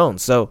 John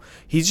Jones. So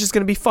he's just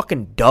going to be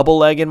fucking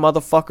double-legging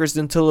motherfuckers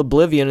until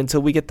oblivion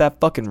until we get that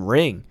fucking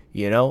ring,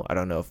 you know? I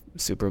don't know if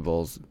Super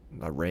Bowl's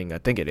a ring. I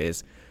think it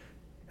is.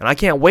 And I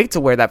can't wait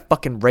to wear that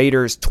fucking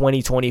Raiders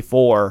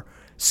 2024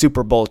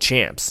 Super Bowl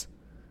champs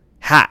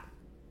hat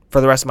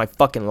for the rest of my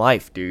fucking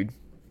life, dude.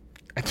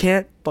 I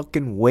can't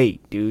fucking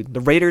wait, dude.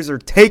 The Raiders are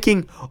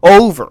taking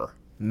over,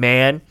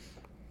 man.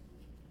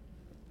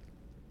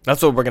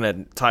 That's what we're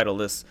going to title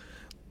this.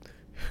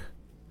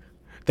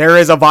 There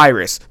is a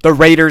virus. The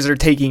Raiders are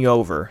taking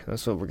over.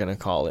 That's what we're going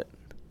to call it.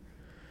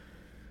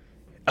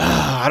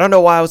 I don't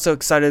know why I was so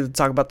excited to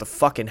talk about the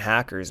fucking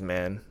hackers,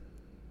 man.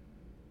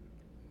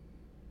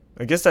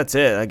 I guess that's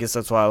it. I guess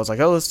that's why I was like,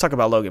 oh, let's talk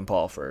about Logan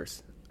Paul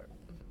first.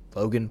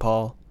 Logan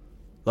Paul,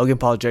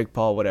 Jake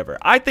Paul, whatever.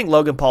 I think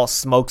Logan Paul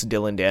smokes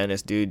Dylan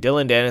Dennis, dude.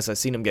 Dylan Dennis, I've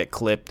seen him get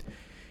clipped.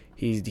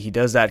 He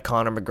does that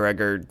Conor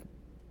McGregor,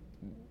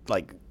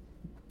 like,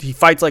 he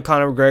fights like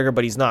Conor McGregor,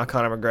 but he's not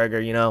Conor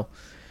McGregor, you know?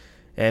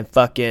 And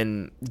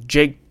fucking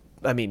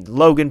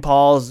Logan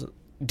Paul's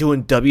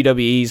doing WWE.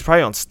 He's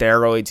probably on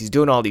steroids. He's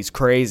doing all these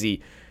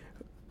crazy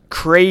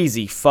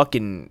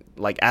fucking,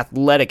 like,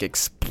 athletic,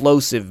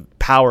 explosive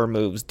power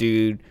moves,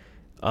 dude.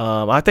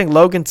 I think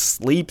Logan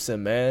sleeps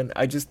him, man.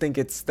 I just think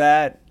it's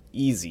that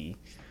easy.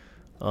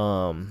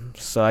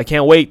 So I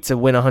can't wait to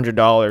win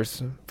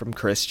 $100 from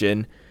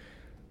Christian.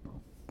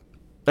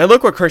 And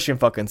look what Christian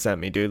fucking sent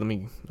me, dude. Let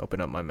me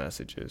open up my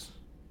messages.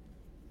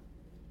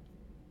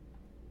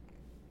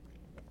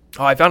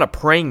 Oh, I found a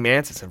praying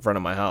mantis in front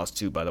of my house,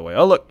 too, by the way.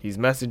 Oh, look, he's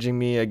messaging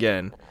me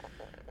again.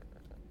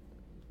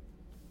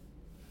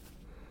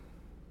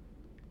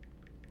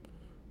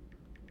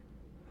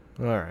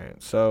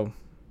 Alright, so.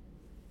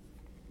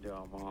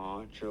 Don't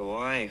want your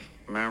wife.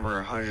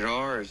 Remember,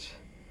 $100.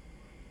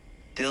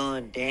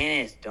 Dylan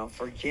Dennis, don't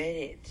forget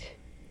it.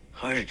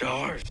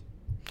 $100.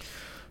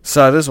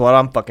 So this is what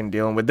I'm fucking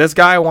dealing with. This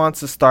guy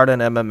wants to start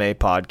an MMA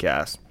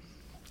podcast.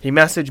 He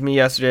messaged me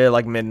yesterday at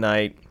like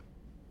midnight.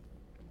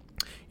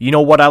 You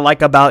know what I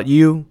like about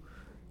you?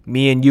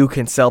 Me and you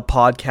can sell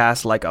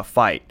podcasts like a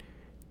fight.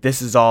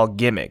 This is all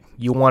gimmick.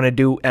 You want to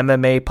do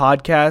MMA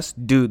podcast?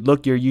 Dude,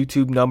 look your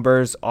YouTube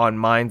numbers on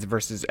Minds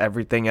versus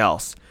everything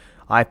else.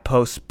 I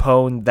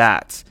postponed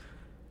that.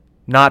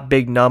 Not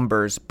big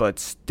numbers, but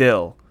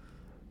still.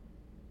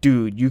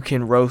 Dude, you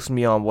can roast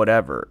me on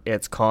whatever.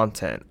 It's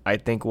content. I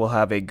think we'll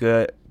have a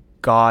good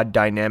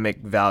dynamic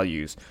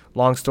values.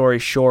 Long story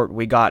short,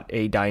 we got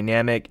a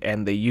dynamic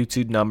and the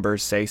YouTube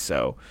numbers say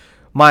so.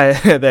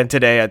 Then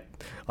today at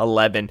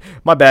 11.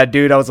 My bad,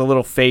 dude. I was a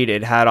little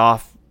faded. Had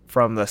off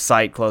from the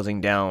site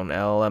closing down.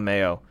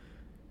 LMAO.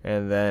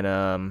 And then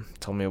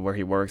told me where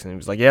he works and he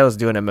was like, yeah, let's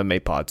do an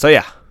MMA pod. So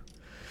yeah.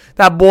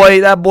 That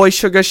boy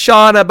Sugar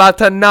Sean about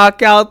to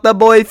knock out the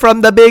boy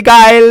from the Big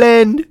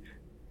Island.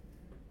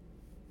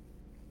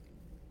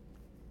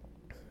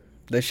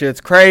 This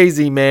shit's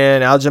crazy,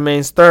 man.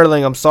 Aljamain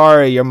Sterling, I'm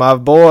sorry. You're my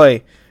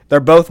boy. They're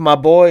both my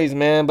boys,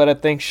 man. But I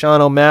think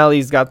Sean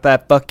O'Malley's got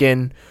that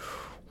fucking...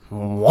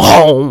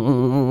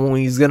 Whoa.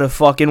 He's going to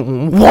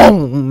fucking...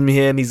 Whoa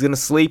him. He's going to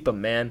sleep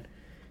him, man.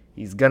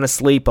 He's going to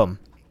sleep him.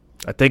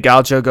 I think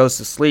Aljo goes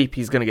to sleep.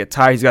 He's going to get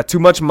tired. He's got too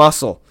much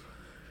muscle.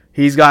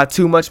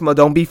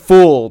 Don't be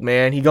fooled,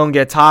 man. He going to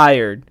get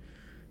tired.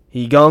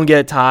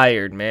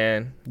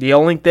 Man. The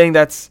only thing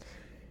that's...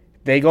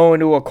 They go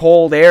into a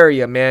cold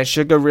area, man.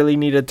 Sugar really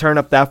need to turn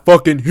up that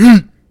fucking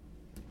heat.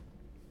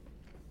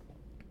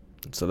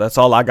 So that's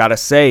all I gotta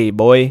say,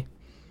 boy.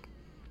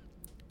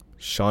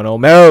 Sean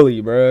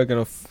O'Malley, bro.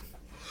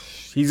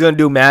 He's gonna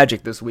do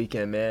magic this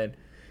weekend, man.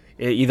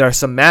 Either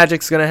some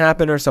magic's gonna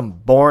happen or some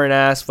boring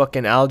ass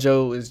fucking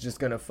Aljo is just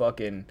gonna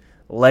fucking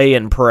lay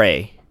and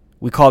pray.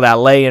 We call that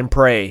lay and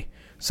pray.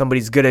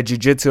 Somebody's good at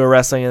jiu-jitsu or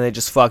wrestling and they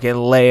just fucking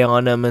lay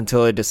on them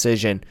until a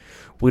decision.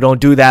 We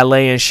don't do that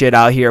laying shit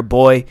out here,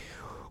 boy.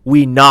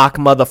 We knock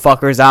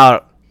motherfuckers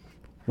out.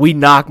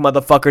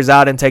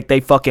 And take they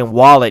fucking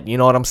wallet. You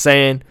know what I'm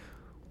saying?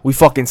 We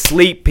fucking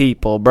sleep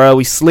people, bro.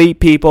 We sleep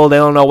people. They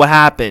don't know what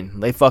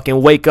happened. They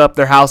fucking wake up.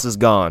 Their house is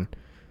gone.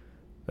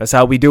 That's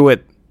how we do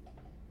it.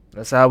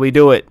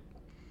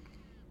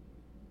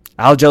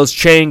 Aljo's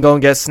chain gonna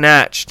get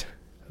snatched.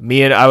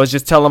 I was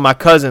just telling my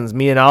cousins,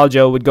 me and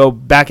Aljo would go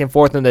back and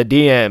forth in the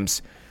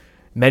DMs.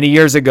 Many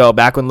years ago,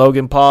 back when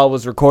Logan Paul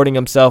was recording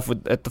himself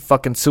at the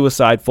fucking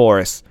Suicide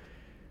Forest.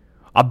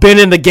 I've been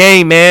in the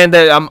game, man.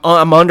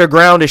 I'm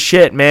underground as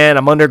shit, man.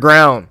 I'm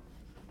underground.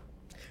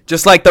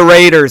 Just like the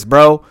Raiders,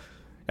 bro.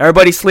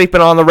 Everybody's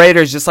sleeping on the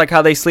Raiders just like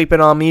how they sleeping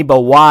on me,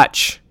 but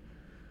watch.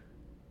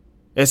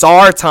 It's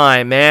our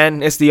time,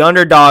 man. It's the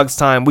underdogs'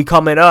 time. We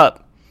coming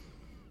up.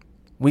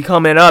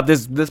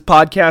 This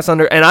podcast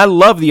and I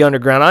love the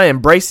underground. I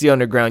embrace the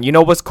underground. You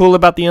know what's cool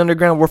about the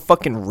underground? We're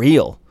fucking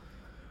real.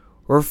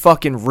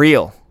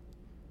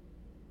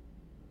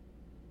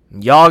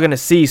 Y'all gonna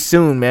see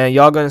soon, man.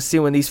 Y'all gonna see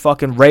when these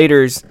fucking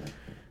Raiders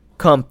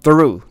come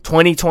through.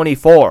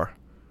 2024.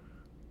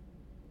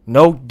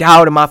 No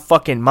doubt in my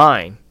fucking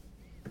mind.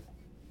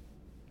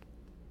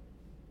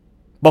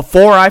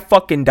 Before I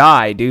fucking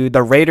die, dude,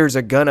 the Raiders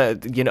are gonna,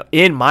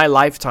 in my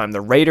lifetime,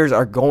 the Raiders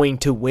are going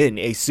to win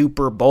a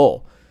Super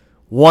Bowl.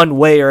 One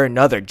way or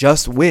another.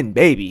 Just win,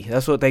 baby.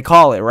 That's what they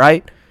call it,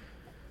 right?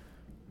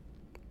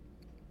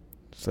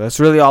 So that's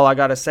really all I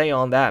got to say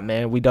on that,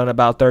 man. We done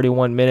about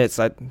 31 minutes.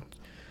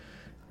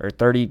 Or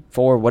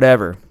 34,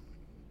 whatever.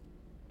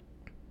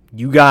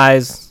 You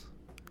guys,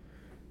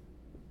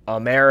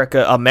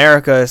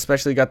 America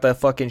especially got the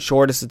fucking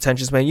shortest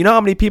attention span. You know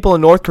how many people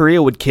in North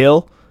Korea would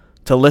kill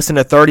to listen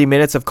to 30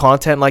 minutes of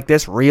content like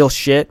this? Real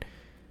shit.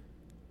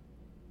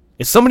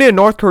 If somebody in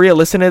North Korea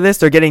listening to this,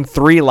 they're getting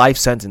 3 life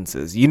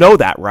sentences. You know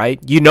that, right?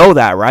 You know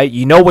that, right?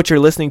 You know what you're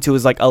listening to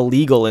is like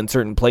illegal in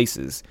certain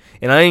places.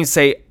 And I didn't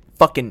say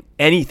fucking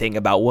anything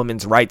about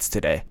women's rights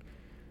today.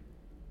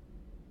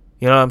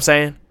 You know what I'm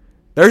saying?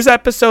 There's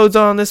episodes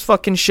on this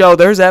fucking show.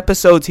 There's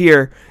episodes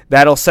here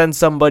that'll send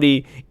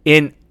somebody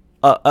in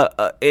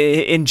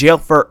jail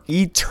for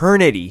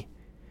eternity.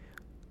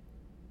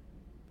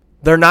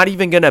 They're not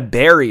even going to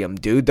bury them,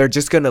 dude. They're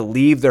just going to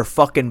leave their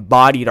fucking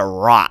body to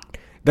rot.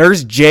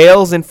 There's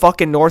jails in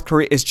fucking North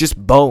Korea. It's just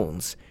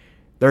bones.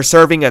 They're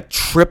serving a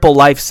triple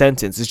life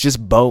sentence. It's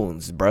just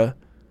bones, bruh.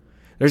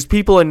 There's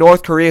people in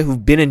North Korea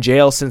who've been in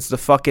jail since the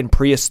fucking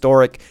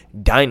prehistoric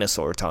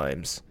dinosaur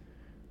times.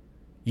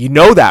 You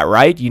know that,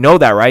 right? You know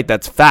that, right?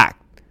 That's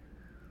fact.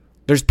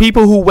 There's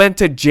people who went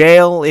to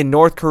jail in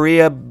North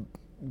Korea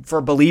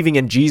for believing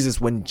in Jesus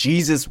when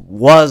Jesus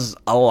was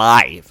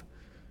alive.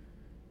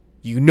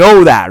 You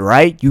know that,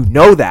 right? You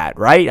know that,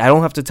 right? I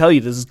don't have to tell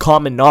you. This is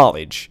common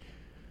knowledge.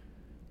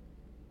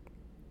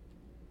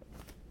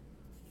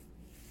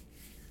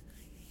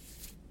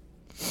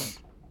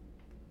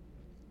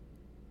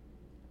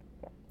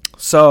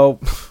 So,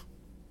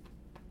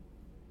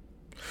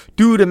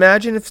 dude,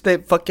 imagine if they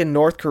fucking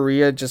North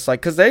Korea just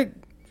like, cause I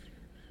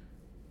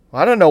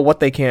don't know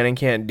what they can and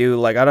can't do.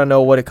 Like, I don't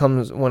know when it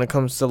comes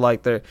to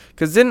like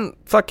cause didn't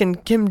fucking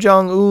Kim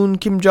Jong-un,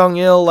 Kim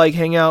Jong-il like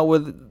hang out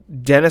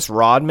with Dennis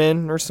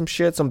Rodman or some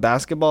shit, some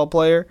basketball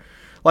player?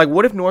 Like,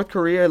 what if North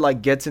Korea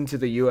like gets into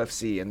the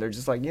UFC and they're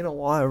just like, you know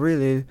what,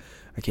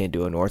 I can't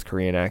do a North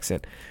Korean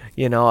accent.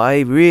 You know, I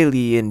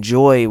really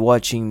enjoy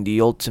watching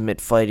the Ultimate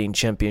Fighting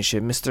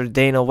Championship. Mr.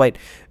 Dana White,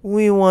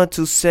 we want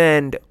to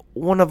send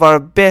one of our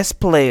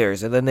best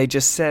players. And then they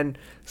just send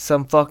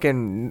some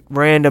fucking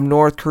random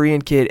North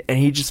Korean kid and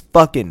he just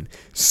fucking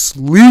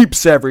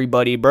sleeps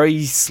everybody, bro.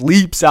 He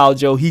sleeps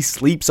Aljo. He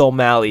sleeps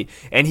O'Malley.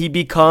 And he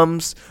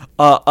becomes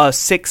a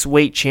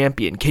 6-weight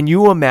champion. Can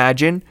you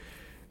imagine?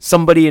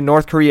 Somebody in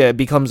North Korea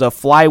becomes a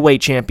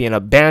flyweight champion,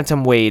 a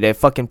bantamweight, a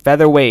fucking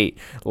featherweight,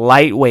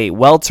 lightweight,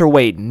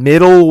 welterweight,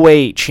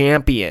 middleweight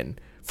champion.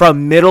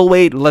 From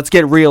middleweight, let's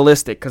get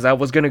realistic, because I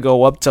was going to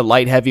go up to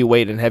light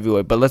heavyweight and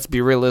heavyweight, but let's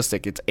be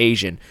realistic, it's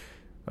Asian.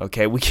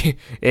 Okay,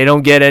 it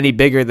don't get any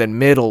bigger than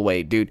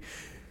middleweight, dude.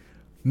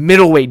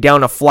 Middleweight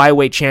down a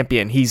flyweight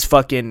champion. He's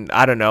fucking,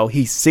 I don't know,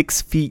 he's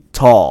 6 feet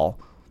tall.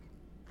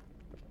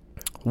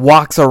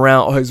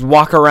 His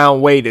walk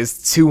around weight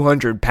is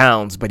 200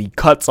 pounds, but he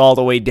cuts all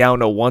the way down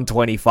to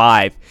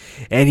 125,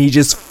 and he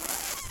just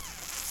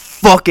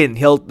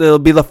it'll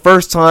be the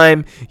first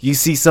time you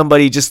see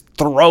somebody just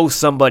throw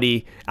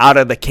somebody out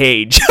of the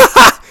cage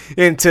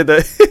into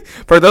the,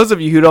 for those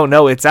of you who don't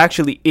know, it's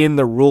actually in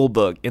the rule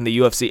book in the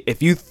UFC.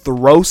 If you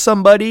throw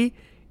somebody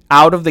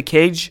out of the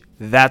cage,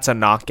 that's a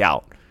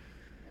knockout.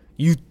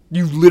 You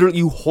literally,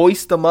 you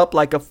hoist them up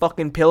like a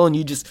fucking pillow and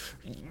you just,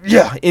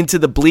 into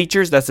the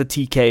bleachers. That's a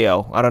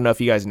TKO. I don't know if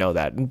you guys know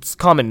that. It's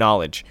common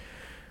knowledge.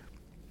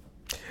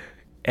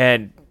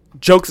 And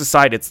jokes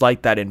aside, it's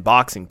like that in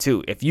boxing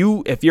too. If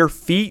your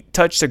feet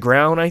touch the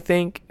ground, I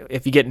think,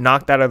 if you get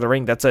knocked out of the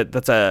ring, that's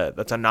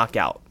a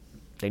knockout.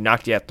 They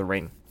knocked you out the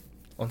ring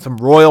on some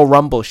Royal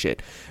Rumble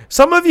shit.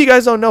 Some of you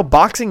guys don't know,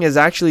 boxing is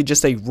actually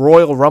just a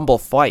Royal Rumble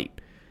fight.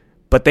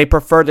 But they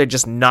prefer to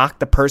just knock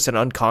the person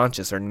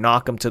unconscious or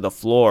knock them to the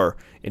floor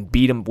and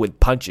beat them with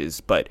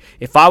punches. But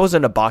if I was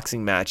in a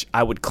boxing match,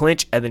 I would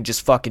clinch and then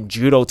just fucking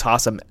judo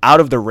toss them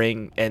out of the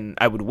ring and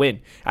I would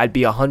win. I'd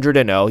be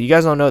 100-0. You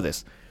guys don't know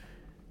this.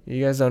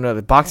 You guys don't know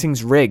that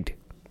boxing's rigged.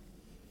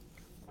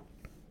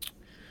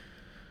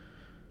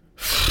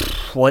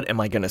 What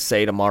am I going to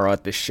say tomorrow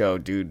at this show,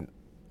 dude?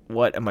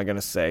 What am I going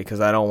to say?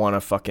 Because I don't want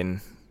to fucking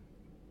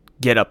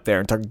get up there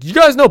and talk. You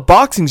guys know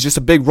boxing's just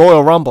a big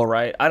Royal Rumble,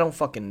 right? I don't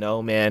fucking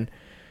know, man.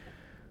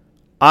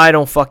 I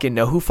don't fucking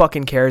know. Who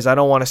fucking cares? I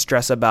don't want to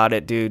stress about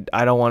it, dude.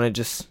 I don't want to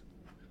just...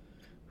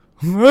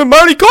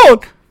 Marty Cohen!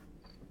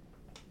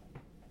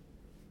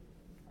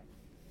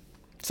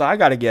 So I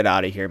gotta get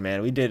out of here,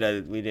 man. We did...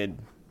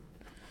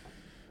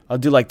 I'll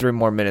do like 3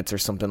 more minutes or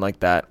something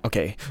like that.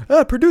 Okay.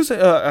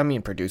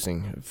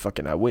 Producing.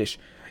 Fucking I wish.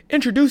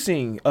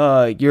 Introducing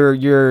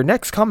your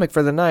next comic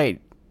for the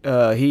night.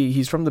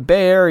 He's from the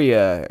Bay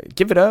Area.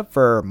 Give it up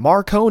for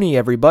Marconi,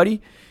 everybody.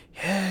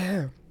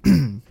 Yeah.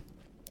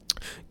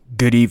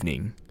 Good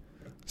evening.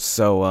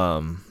 So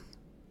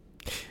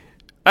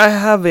I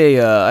have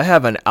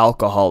an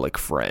alcoholic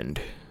friend.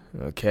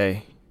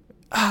 Okay.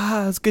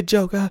 That's a good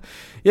joke.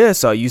 Yeah,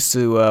 so I used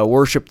to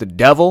worship the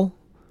devil.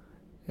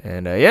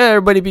 And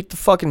everybody beat the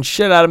fucking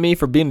shit out of me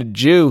for being a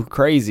Jew.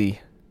 Crazy.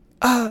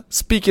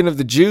 Speaking of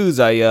the Jews,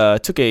 I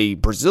took a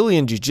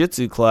Brazilian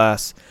jiu-jitsu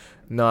class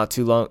not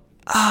too long.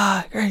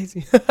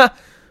 Crazy.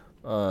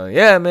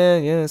 Yeah,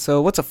 man. Yeah.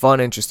 So what's a fun,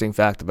 interesting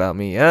fact about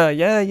me?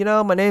 You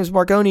know, my name's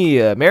Marconi,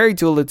 married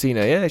to a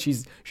Latina. Yeah,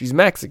 she's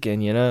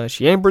Mexican, you know.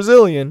 She ain't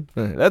Brazilian.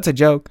 That's a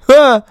joke.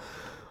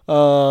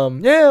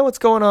 Yeah, what's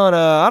going on?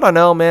 I don't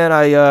know, man.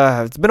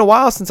 It's been a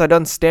while since I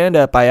done stand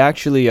up. I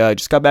actually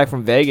just got back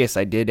from Vegas.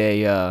 I did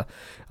a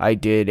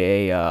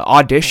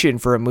audition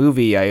for a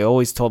movie. I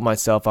always told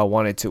myself I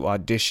wanted to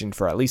audition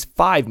for at least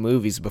 5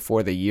 movies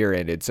before the year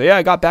ended. So yeah,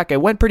 I got back.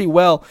 It went pretty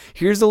well.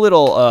 Here's a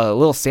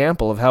little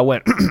sample of how it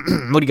went.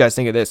 What do you guys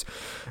think of this?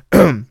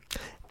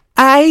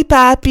 Ay,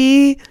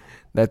 papi.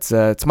 That's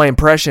it's my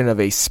impression of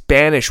a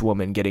Spanish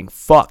woman getting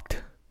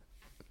fucked.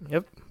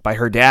 Yep, by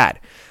her dad.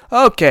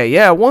 Okay,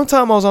 yeah. One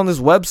time I was on this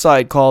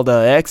website called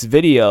X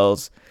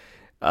Videos.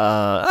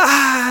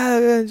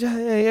 Yeah,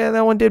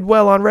 that one did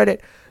well on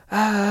Reddit.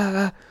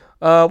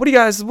 What do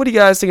you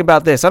guys think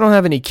about this? I don't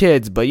have any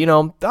kids, but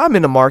I'm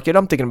in the market.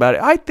 I'm thinking about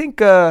it. I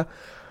think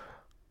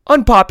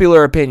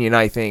unpopular opinion.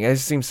 I think it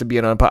seems to be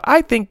an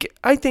I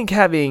think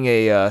having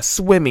a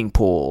swimming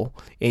pool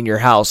in your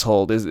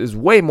household is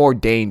way more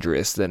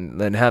dangerous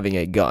than having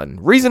a gun.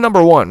 Reason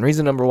number one.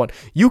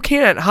 You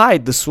can't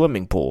hide the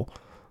swimming pool.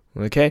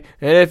 Okay,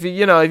 and if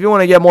you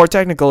want to get more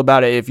technical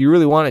about it, if you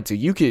really wanted to,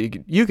 you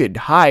could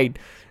hide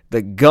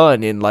the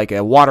gun in like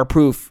a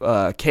waterproof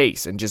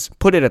case and just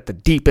put it at the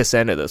deepest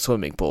end of the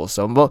swimming pool.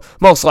 So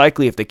most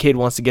likely, if the kid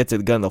wants to get to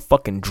the gun, they'll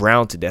fucking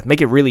drown to death. Make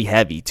it really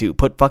heavy too.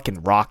 Put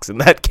fucking rocks in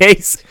that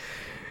case.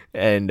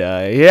 And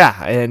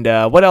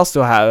what else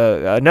do I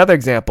have? Another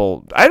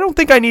example. I don't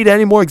think I need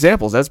any more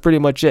examples. That's pretty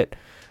much it.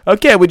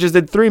 Okay, we just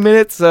did 3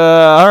 minutes.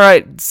 All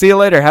right, see you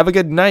later. Have a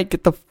good night.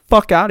 Get the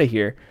fuck out of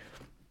here.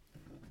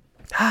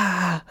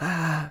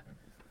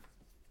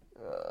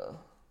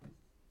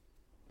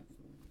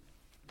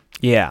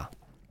 Yeah.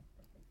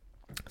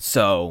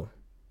 So,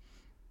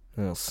 a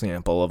little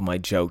sample of my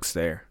jokes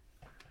there.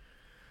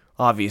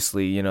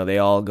 Obviously, they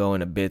all go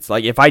into bits.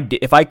 Like if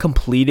I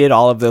completed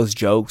all of those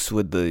jokes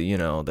with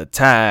the the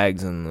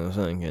tags and the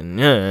fucking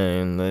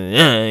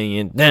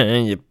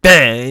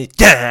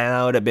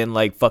that would have been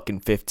like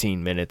fucking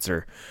 15 minutes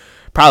or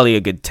probably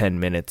a good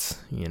 10 minutes,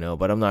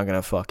 but I'm not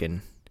gonna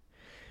fucking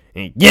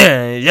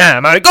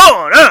my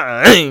God,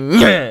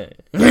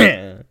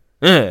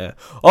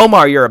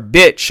 Omar, you're a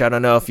bitch. I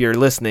don't know if you're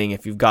listening,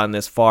 if you've gotten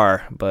this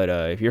far, but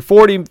if you're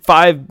 40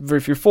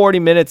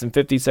 minutes and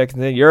 50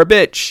 seconds in, you're a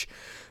bitch.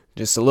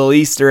 Just a little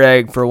Easter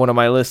egg for one of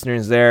my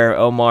listeners there.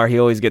 Omar, he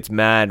always gets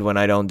mad when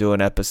I don't do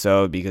an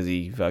episode because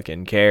he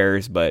fucking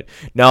cares. But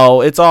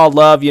no, it's all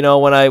love.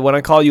 When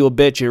I call you a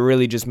bitch, it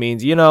really just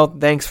means,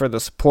 thanks for the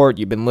support.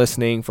 You've been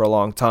listening for a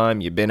long time.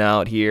 You've been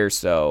out here,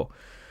 so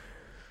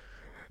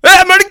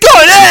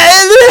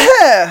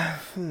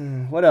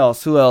what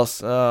else? Who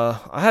else? I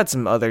had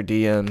some other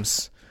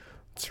DMs.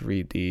 Let's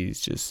read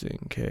these just in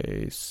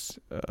case.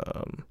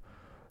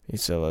 He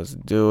said, let's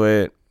do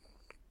it.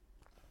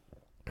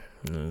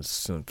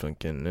 Some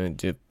fucking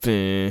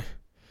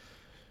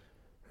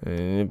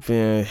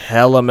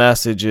hella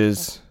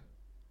messages.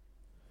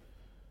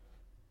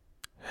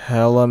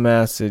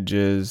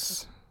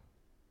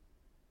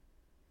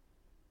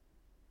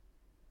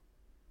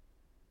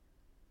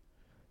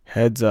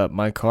 Heads up,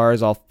 my car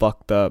is all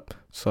fucked up,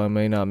 so I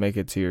may not make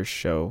it to your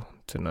show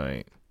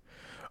tonight.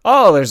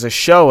 Oh, there's a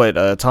show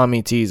at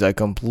Tommy T's. I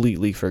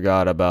completely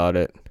forgot about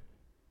it.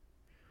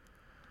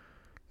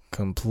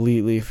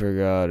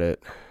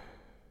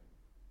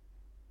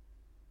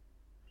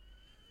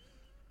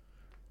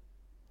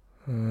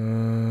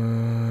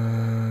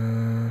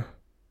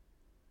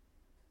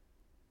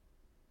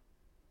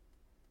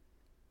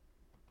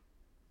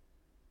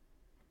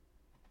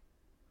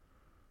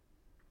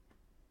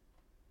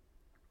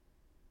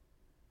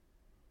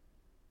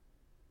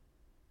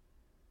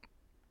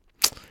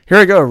 Here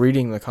I go,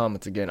 reading the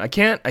comments again. I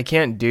can't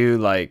do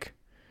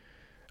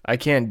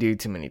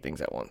too many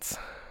things at once.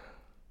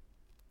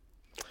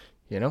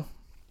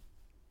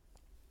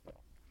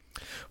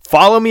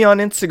 Follow me on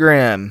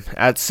Instagram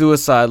at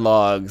Suicide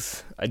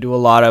Logs. I do a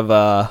lot of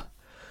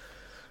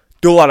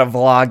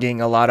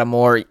vlogging, a lot of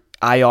more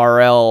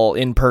IRL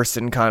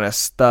in-person kind of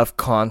stuff,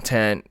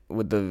 content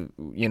with the,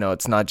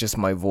 it's not just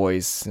my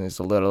voice. There's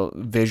a little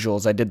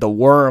visuals. I did the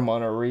worm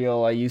on a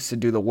reel. I used to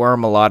do the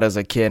worm a lot as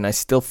a kid, and I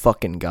still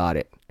fucking got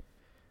it.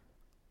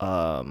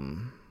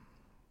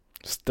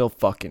 Still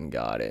fucking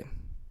got it.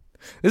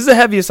 This is the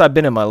heaviest I've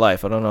been in my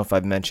life. I don't know if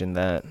I've mentioned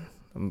that.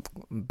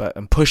 But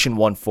I'm pushing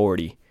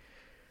 140.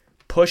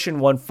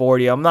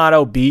 I'm not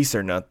obese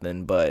or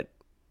nothing, but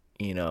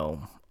I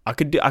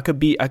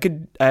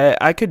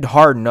could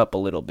harden up a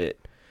little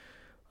bit.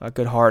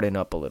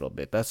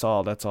 That's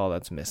all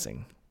that's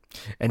missing.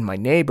 And my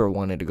neighbor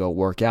wanted to go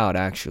work out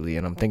actually,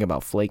 and I'm thinking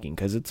about flaking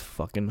cuz it's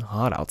fucking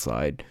hot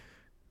outside.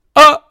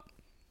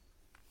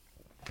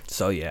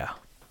 So yeah.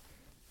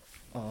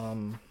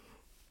 I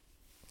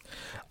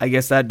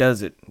guess that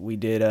does it. We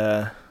did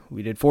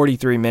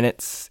 43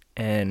 minutes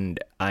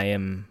and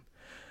I'm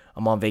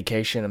on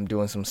vacation. I'm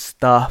doing some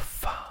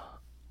stuff.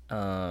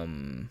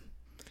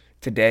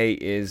 Today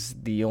is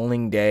the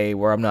only day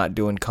where I'm not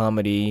doing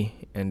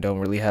comedy and don't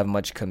really have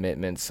much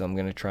commitment, so I'm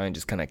going to try and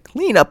just kind of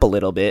clean up a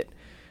little bit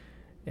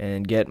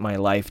and get my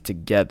life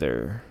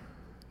together.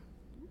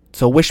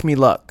 So wish me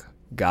luck,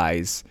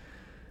 guys.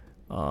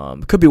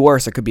 It could be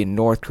worse. I could be in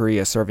North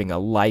Korea serving a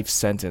life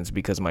sentence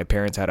because my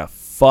parents had a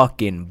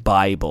fucking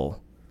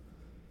Bible.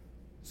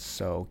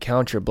 So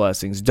count your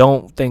blessings.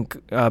 Don't think,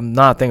 I'm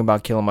not thinking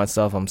about killing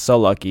myself. I'm so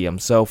lucky. I'm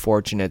so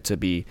fortunate to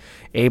be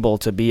able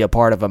to be a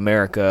part of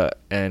America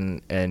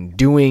and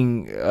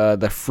doing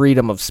the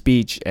freedom of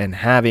speech and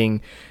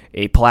having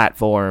a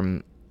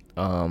platform,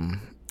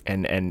 and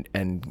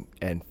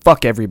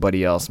fuck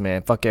everybody else,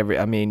 man.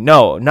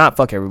 Not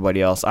fuck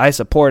everybody else. I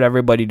support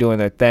everybody doing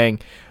their thing,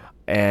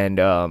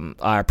 and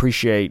I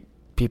appreciate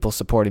people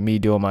supporting me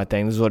doing my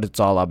thing. This is what it's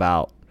all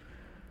about.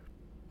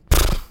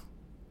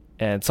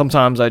 And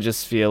sometimes I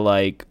just feel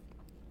like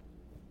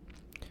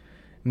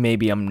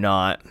maybe I'm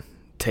not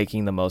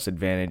taking the most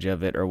advantage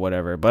of it or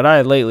whatever. But I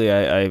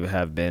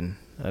have been.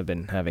 I've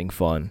been having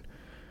fun,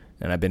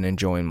 and I've been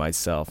enjoying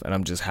myself, and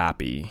I'm just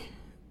happy.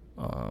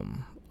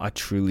 I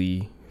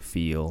truly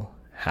feel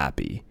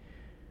happy.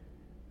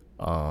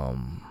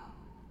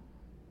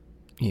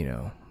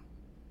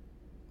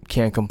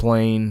 Can't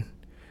complain.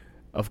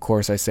 Of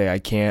course, I say I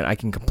can't. I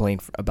can complain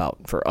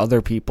for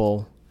other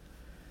people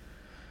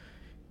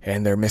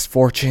and their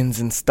misfortunes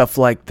and stuff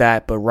like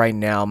that. But right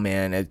now,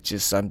 man, I'm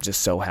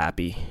just so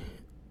happy.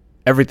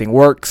 Everything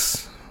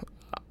works.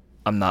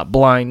 I'm not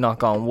blind,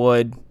 knock on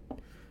wood.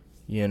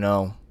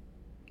 I'm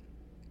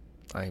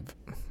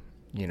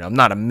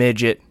not a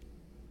midget.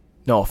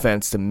 No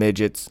offense to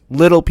midgets.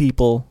 Little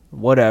people,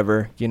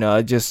 whatever.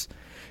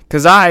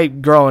 Because I,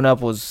 growing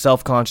up, was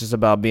self-conscious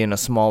about being a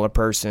smaller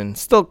person.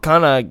 Still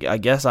kind of, I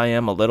guess I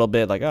am a little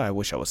bit. Like, I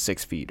wish I was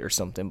 6 feet or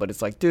something. But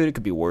it's like, dude, it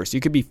could be worse. You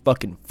could be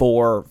fucking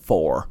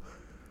 4'4".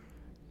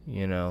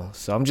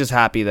 So I'm just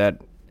happy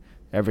that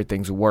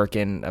everything's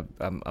working.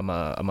 I'm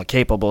a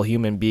capable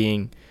human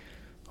being.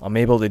 I'm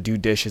able to do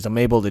dishes. I'm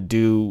able to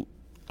do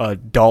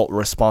adult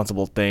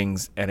responsible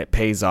things. And it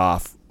pays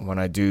off when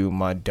I do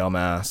my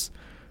dumbass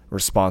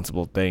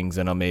responsible things.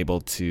 And I'm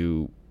able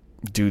to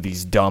do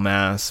these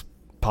dumbass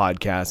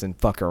podcast and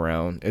fuck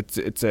around. It's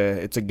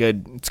a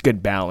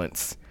good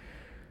balance.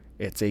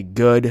 It's a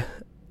good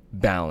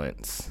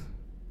balance.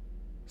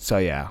 So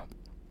yeah,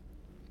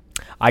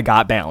 I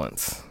got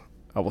balance.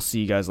 I will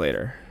see you guys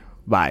later.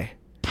 Bye.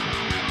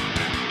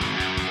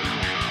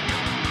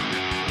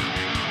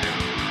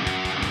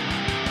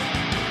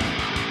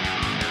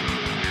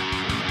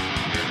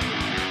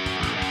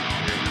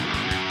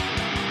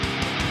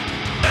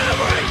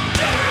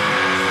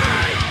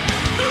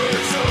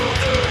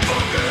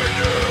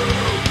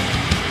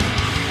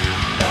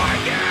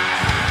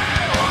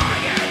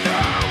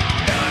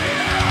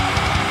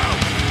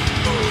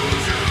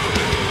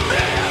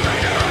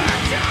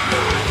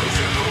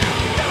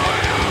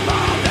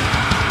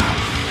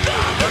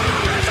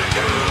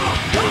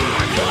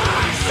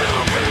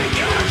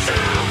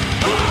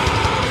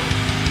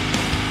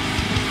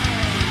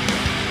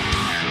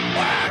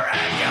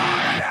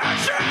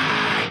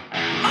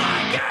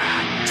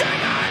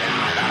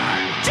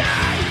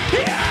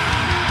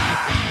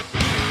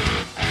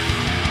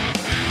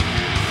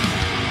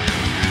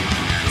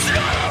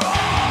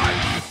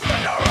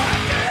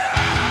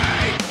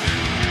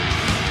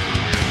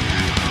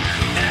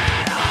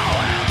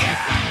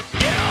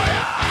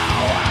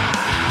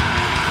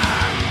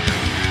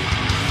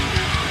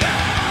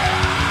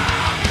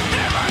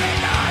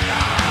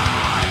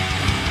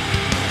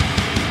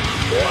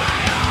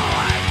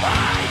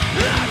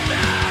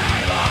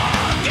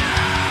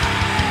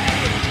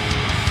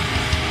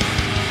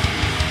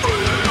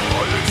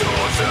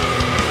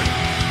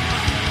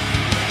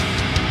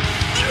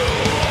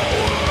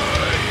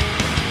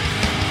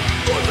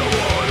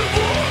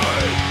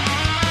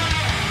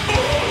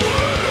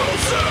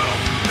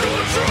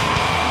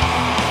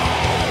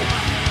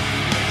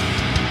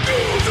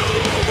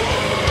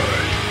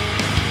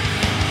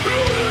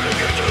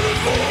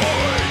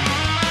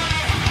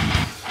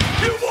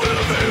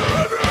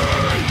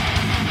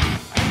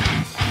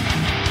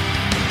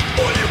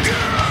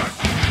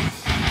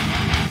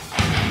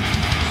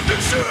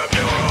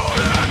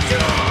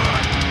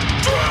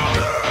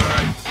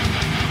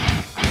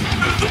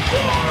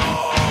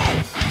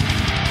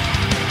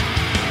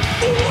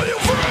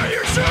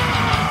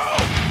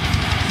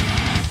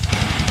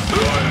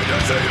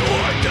 Say you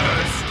like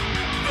this.